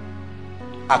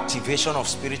 Activation of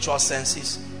spiritual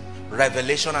senses,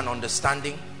 revelation and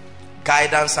understanding,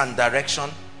 guidance and direction,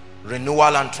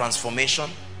 renewal and transformation,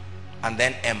 and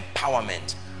then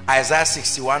empowerment. Isaiah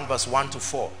 61 verse 1 to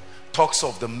 4 talks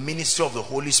of the ministry of the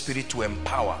Holy Spirit to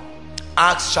empower.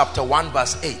 Acts chapter 1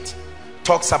 verse 8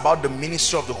 talks about the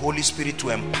ministry of the Holy Spirit to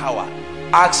empower.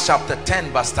 Acts chapter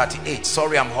 10 verse 38,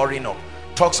 sorry I'm hurrying up,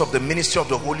 talks of the ministry of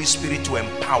the Holy Spirit to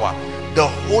empower. The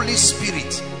Holy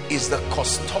Spirit is the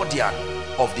custodian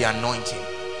of the anointing.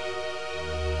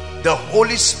 The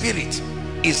Holy Spirit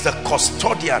is the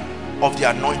custodian of the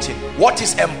anointing. What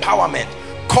is empowerment?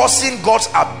 Causing God's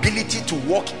ability to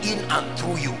work in and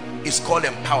through you is called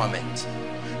empowerment.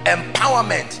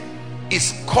 Empowerment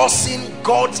is causing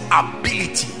God's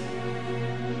ability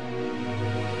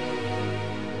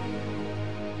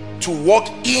to work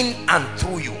in and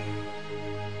through you.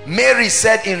 Mary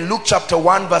said in Luke chapter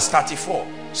 1 verse 34,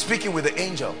 speaking with the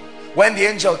angel, when the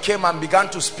angel came and began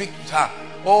to speak to her,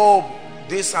 oh,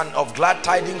 this and of glad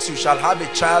tidings, you shall have a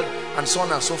child, and so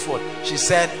on and so forth. She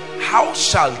said, how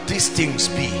shall these things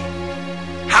be?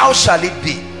 How shall it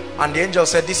be? And the angel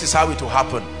said, this is how it will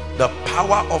happen. The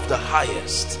power of the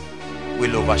highest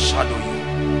will overshadow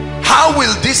you. How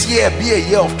will this year be a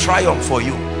year of triumph for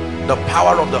you? The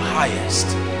power of the highest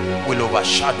will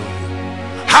overshadow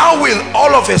you. How will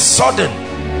all of a sudden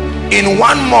in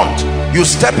 1 month you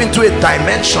step into a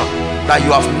dimension that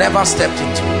you have never stepped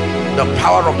into? The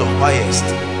power of the highest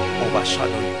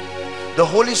overshadow you. The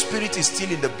Holy Spirit is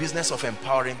still in the business of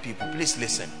empowering people. Please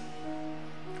listen.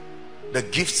 The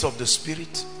gifts of the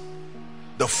Spirit,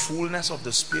 the fullness of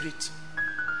the Spirit,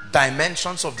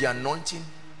 dimensions of the anointing,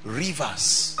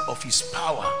 rivers of his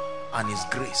power and his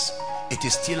grace, it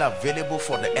is still available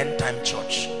for the end time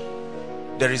church.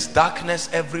 There is darkness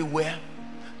everywhere.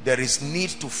 There is need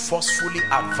to forcefully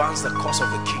advance the cause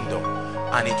of the kingdom,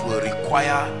 and it will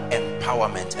require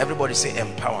empowerment. Everybody say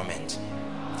empowerment.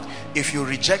 If you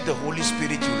reject the Holy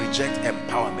Spirit, you reject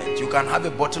empowerment. You can have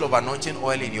a bottle of anointing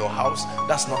oil in your house,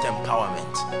 that's not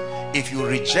empowerment. If you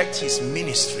reject his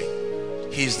ministry,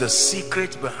 he is the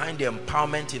secret behind the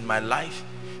empowerment in my life.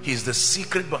 He is the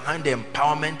secret behind the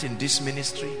empowerment in this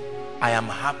ministry. I am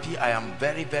happy. I am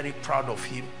very, very proud of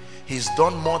him. He's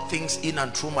done more things in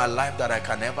and through my life that I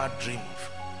can ever dream of.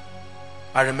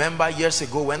 I remember years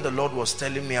ago when the Lord was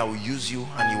telling me, I will use you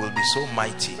and you will be so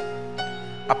mighty.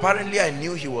 Apparently I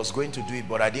knew he was going to do it,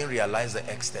 but I didn't realize the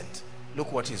extent.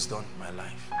 Look what he's done in my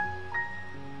life.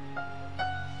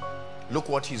 Look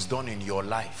what he's done in your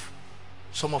life.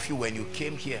 Some of you, when you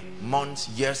came here months,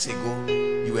 years ago,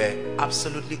 you were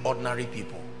absolutely ordinary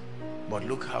people, but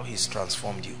look how he's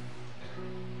transformed you.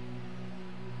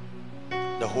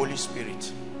 The Holy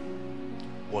Spirit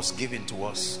was given to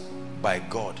us by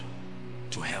God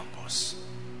to help us.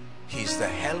 He's the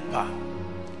helper.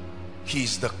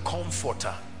 He's the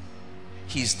comforter.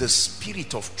 He's the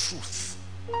Spirit of truth.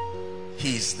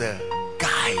 He's the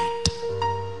guide.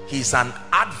 He's an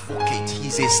advocate.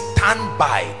 He's a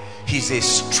standby. He's a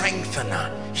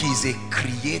strengthener. He's a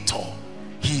creator.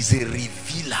 He's a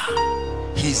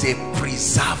revealer. He's a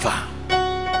preserver.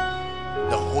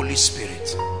 The Holy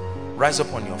Spirit. Rise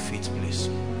up on your feet, please.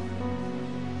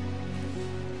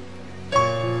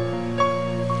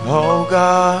 Oh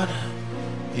God,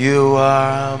 you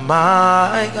are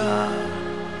my God,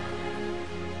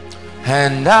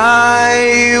 and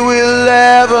I will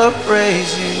ever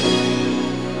praise you.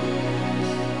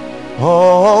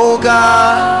 Oh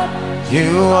God,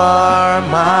 you are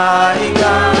my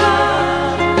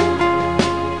God,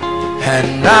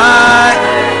 and I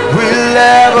will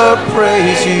ever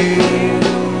praise you.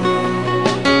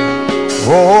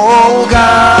 Oh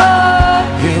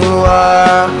God, you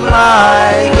are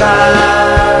my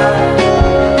God,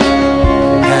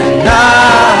 and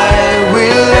I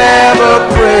will ever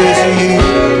praise you.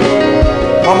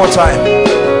 One more time.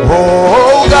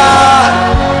 Oh God,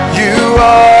 you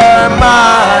are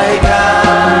my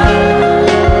God,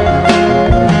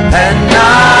 and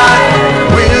I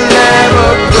will ever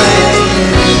praise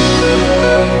you.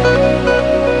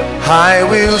 I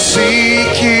will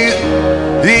seek you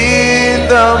in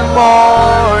the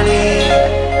morning,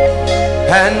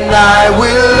 and I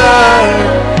will learn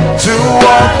to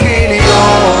walk in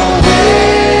your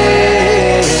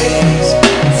ways.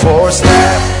 For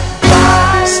step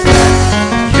by step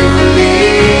you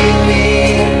lead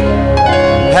me,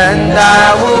 and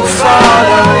I will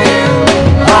follow you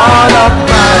all of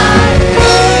my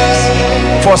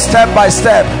for step by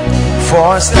step.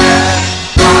 For step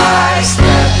by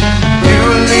step you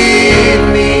lead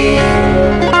me,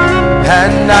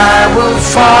 and I will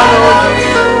follow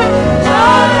you.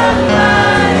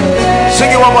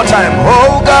 Sing it one more time.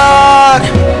 Oh God,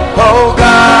 oh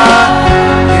God,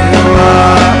 you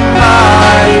are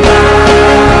my God,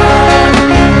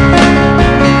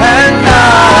 and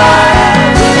I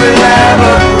will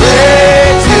ever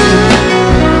praise you.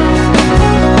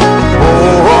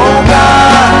 Oh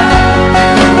God,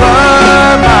 you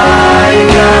are my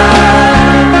God,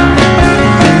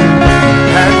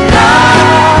 and I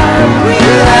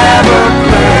will ever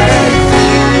praise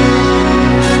you.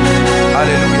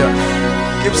 Hallelujah.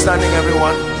 Keep standing,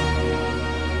 everyone.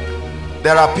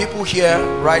 There are people here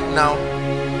right now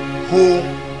who,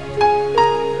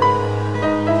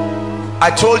 I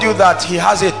told you that he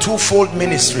has a twofold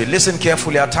ministry. Listen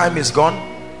carefully, our time is gone.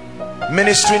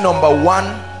 Ministry number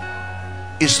one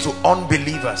is to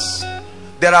unbelievers.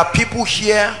 There are people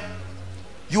here,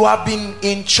 you have been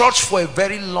in church for a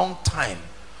very long time,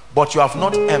 but you have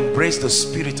not embraced the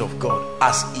Spirit of God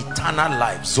as eternal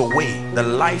life, Zoe, the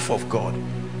life of God.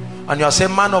 And you are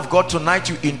saying, man of God, tonight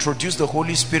you introduced the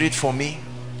Holy Spirit for me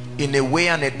in a way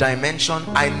and a dimension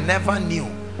I never knew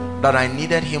that I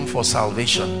needed him for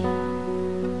salvation.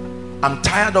 I'm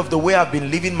tired of the way I've been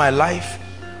living my life,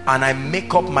 and I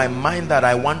make up my mind that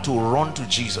I want to run to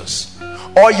Jesus.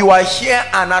 Or you are here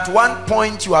and at one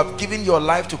point you have given your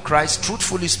life to Christ,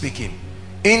 truthfully speaking,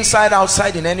 inside,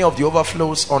 outside, in any of the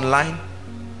overflows online,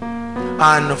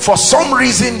 and for some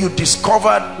reason you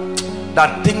discovered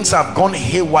that things have gone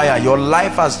haywire, your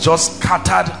life has just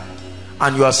scattered,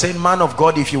 and you are saying, man of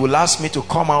God, if you will ask me to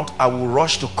come out, I will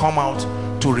rush to come out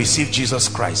to receive Jesus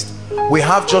Christ. We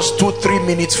have just 2-3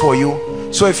 minutes for you.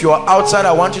 So if you are outside,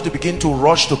 I want you to begin to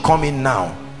rush to come in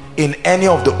now in any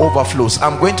of the overflows.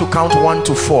 I'm going to count 1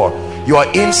 to 4. You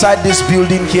are inside this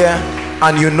building here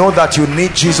and you know that you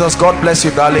need Jesus. God bless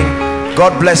you, darling.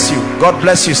 God bless you. God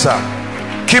bless you, sir.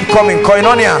 Keep coming.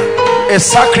 Koinonia, a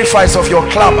sacrifice of your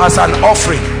clap as an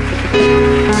offering.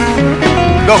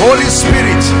 The Holy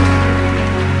Spirit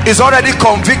is already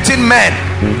convicting men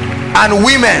and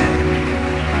women.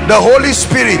 The Holy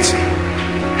Spirit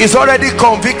is already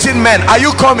convicting men. Are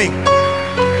you coming?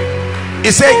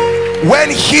 He said, when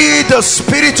he, the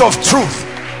Spirit of truth,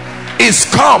 is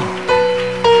come,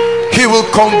 he will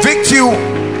convict you.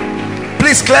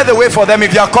 Please clear the way for them.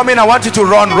 If you are coming, I want you to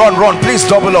run. Please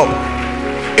double up.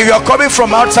 If you are coming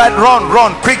from outside,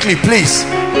 run quickly, please.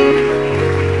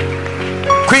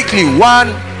 Quickly. 1,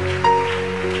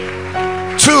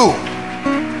 2,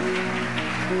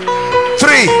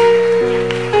 3.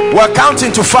 We're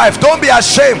counting to 5. Don't be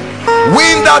ashamed.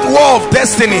 Win that war of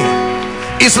destiny.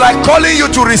 It's like calling you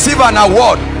to receive an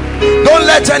award. Don't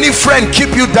let any friend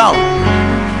keep you down.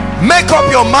 Make up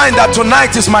your mind that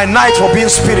tonight is my night for being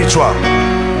spiritual.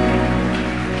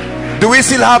 Do we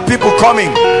still have people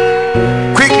coming?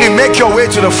 Quickly make your way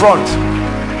to the front.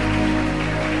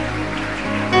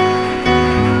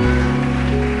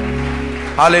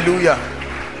 Hallelujah.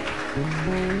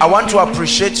 I want to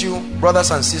appreciate you, brothers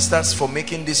and sisters, for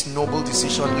making this noble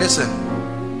decision. Listen,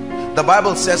 the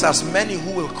Bible says, as many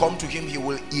who will come to him, he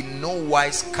will in no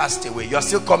wise cast away. You are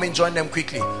still coming, join them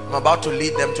quickly. I'm about to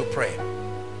lead them to pray.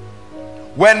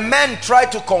 When men try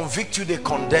to convict you, they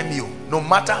condemn you, no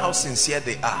matter how sincere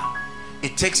they are.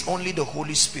 It takes only the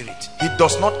Holy Spirit. He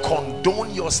does not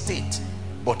condone your state,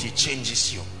 but he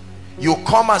changes you. You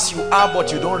come as you are,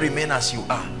 but you don't remain as you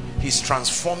are. His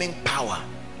transforming power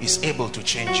is able to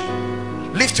change you.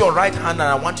 Lift your right hand and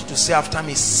I want you to say after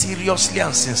me, seriously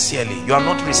and sincerely. You are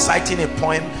not reciting a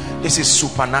poem. This is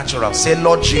supernatural. Say,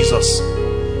 Lord Jesus,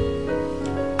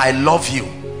 I love you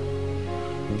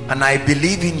and I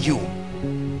believe in you,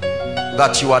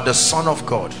 that you are the Son of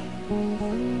God.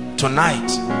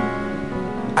 Tonight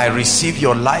I receive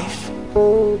your life.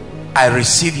 I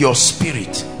receive your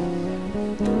Spirit.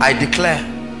 I declare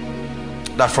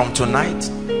that from tonight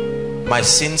my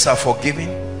sins are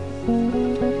forgiven.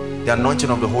 The anointing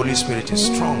of the Holy Spirit is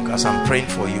strong. As I'm praying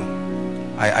for you,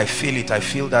 I feel it. I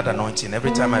feel that anointing.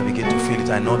 Every time I begin to feel it,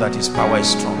 I know that his power is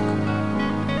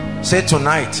strong. Say,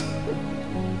 tonight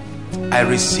I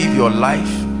receive your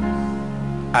life.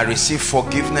 I receive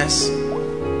forgiveness.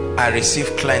 I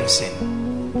receive cleansing.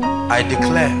 I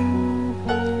declare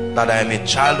that I am a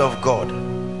child of God.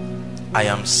 I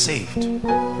am saved.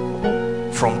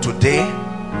 From today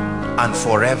and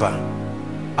forever,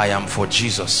 I am for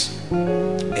Jesus.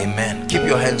 Amen. Keep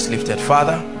your hands lifted.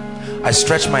 Father, I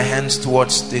stretch my hands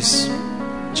towards these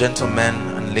gentlemen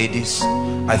and ladies.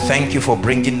 I thank you for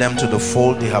bringing them to the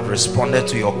fold. They have responded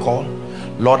to your call.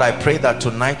 Lord, I pray that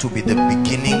tonight will be the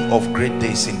beginning of great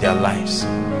days in their lives.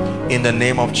 In the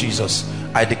name of Jesus,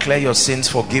 I declare your sins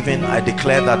forgiven. I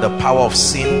declare that the power of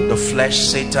sin, the flesh,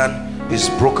 Satan, is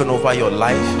broken over your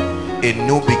life. A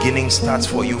new beginning starts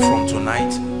for you from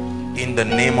tonight. In the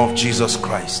name of Jesus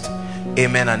Christ.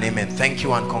 Amen and amen. Thank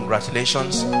you and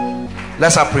congratulations.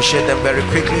 Let's appreciate them very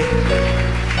quickly.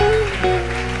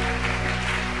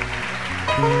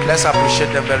 Let's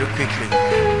appreciate them very quickly.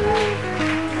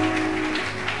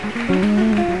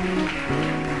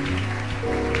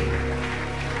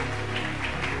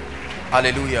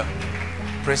 Hallelujah.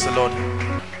 Praise the Lord.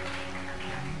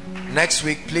 Next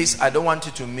week, please, I don't want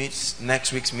you to miss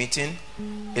next week's meeting.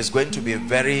 It's going to be a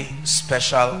very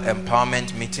special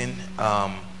empowerment meeting.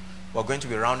 We're going to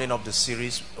be rounding up the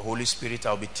series, the Holy Spirit.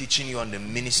 I'll be teaching you on the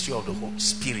ministry of the Holy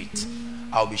Spirit.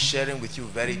 I'll be sharing with you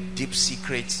very deep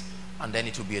secrets, and then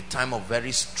it will be a time of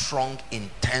very strong,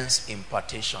 intense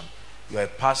impartation. You're a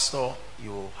pastor,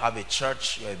 you have a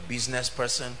church, you're a business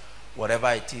person, whatever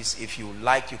it is. If you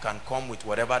like, you can come with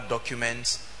whatever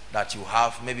documents that you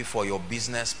have, maybe for your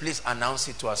business. Please announce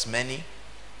it to as many.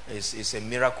 It's a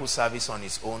miracle service on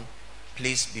its own.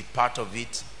 Please be part of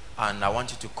it. And I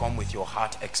want you to come with your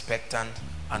heart expectant,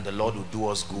 and the Lord will do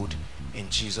us good in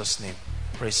Jesus' name.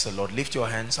 Praise the Lord. Lift your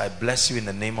hands. I bless you in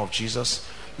the name of Jesus.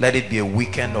 Let it be a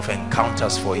weekend of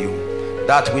encounters for you.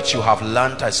 That which you have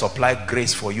learned, I supply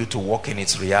grace for you to walk in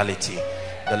its reality.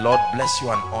 The Lord bless you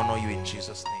and honor you in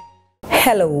Jesus' name.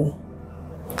 Hello.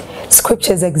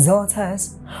 Scriptures exhort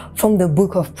us from the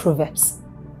book of Proverbs.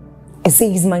 It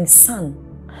says, my son,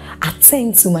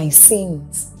 attend to my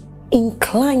sayings.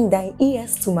 Incline thy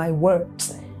ears to my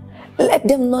words. Let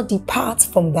them not depart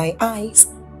from thy eyes,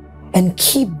 and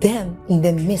keep them in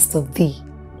the midst of thee.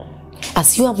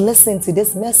 As you have listened to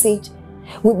this message,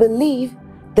 we believe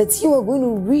that you are going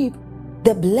to reap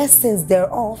the blessings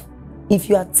thereof if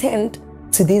you attend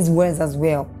to these words as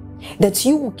well. That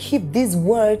you will keep these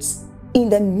words in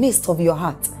the midst of your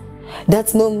heart.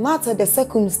 That no matter the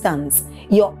circumstance,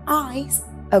 your eyes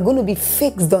are going to be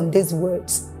fixed on these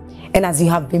words. And as you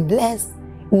have been blessed,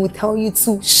 we will tell you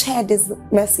to share this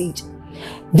message.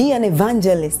 Be an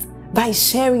evangelist by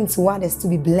sharing to others to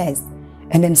be blessed.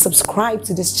 And then subscribe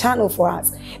to this channel for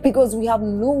us, because we have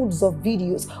loads of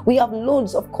videos. We have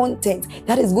loads of content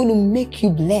that is going to make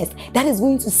you blessed. That is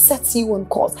going to set you on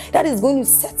course. That is going to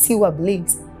set you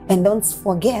ablaze. And don't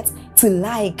forget to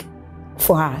like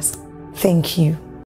for us. Thank you.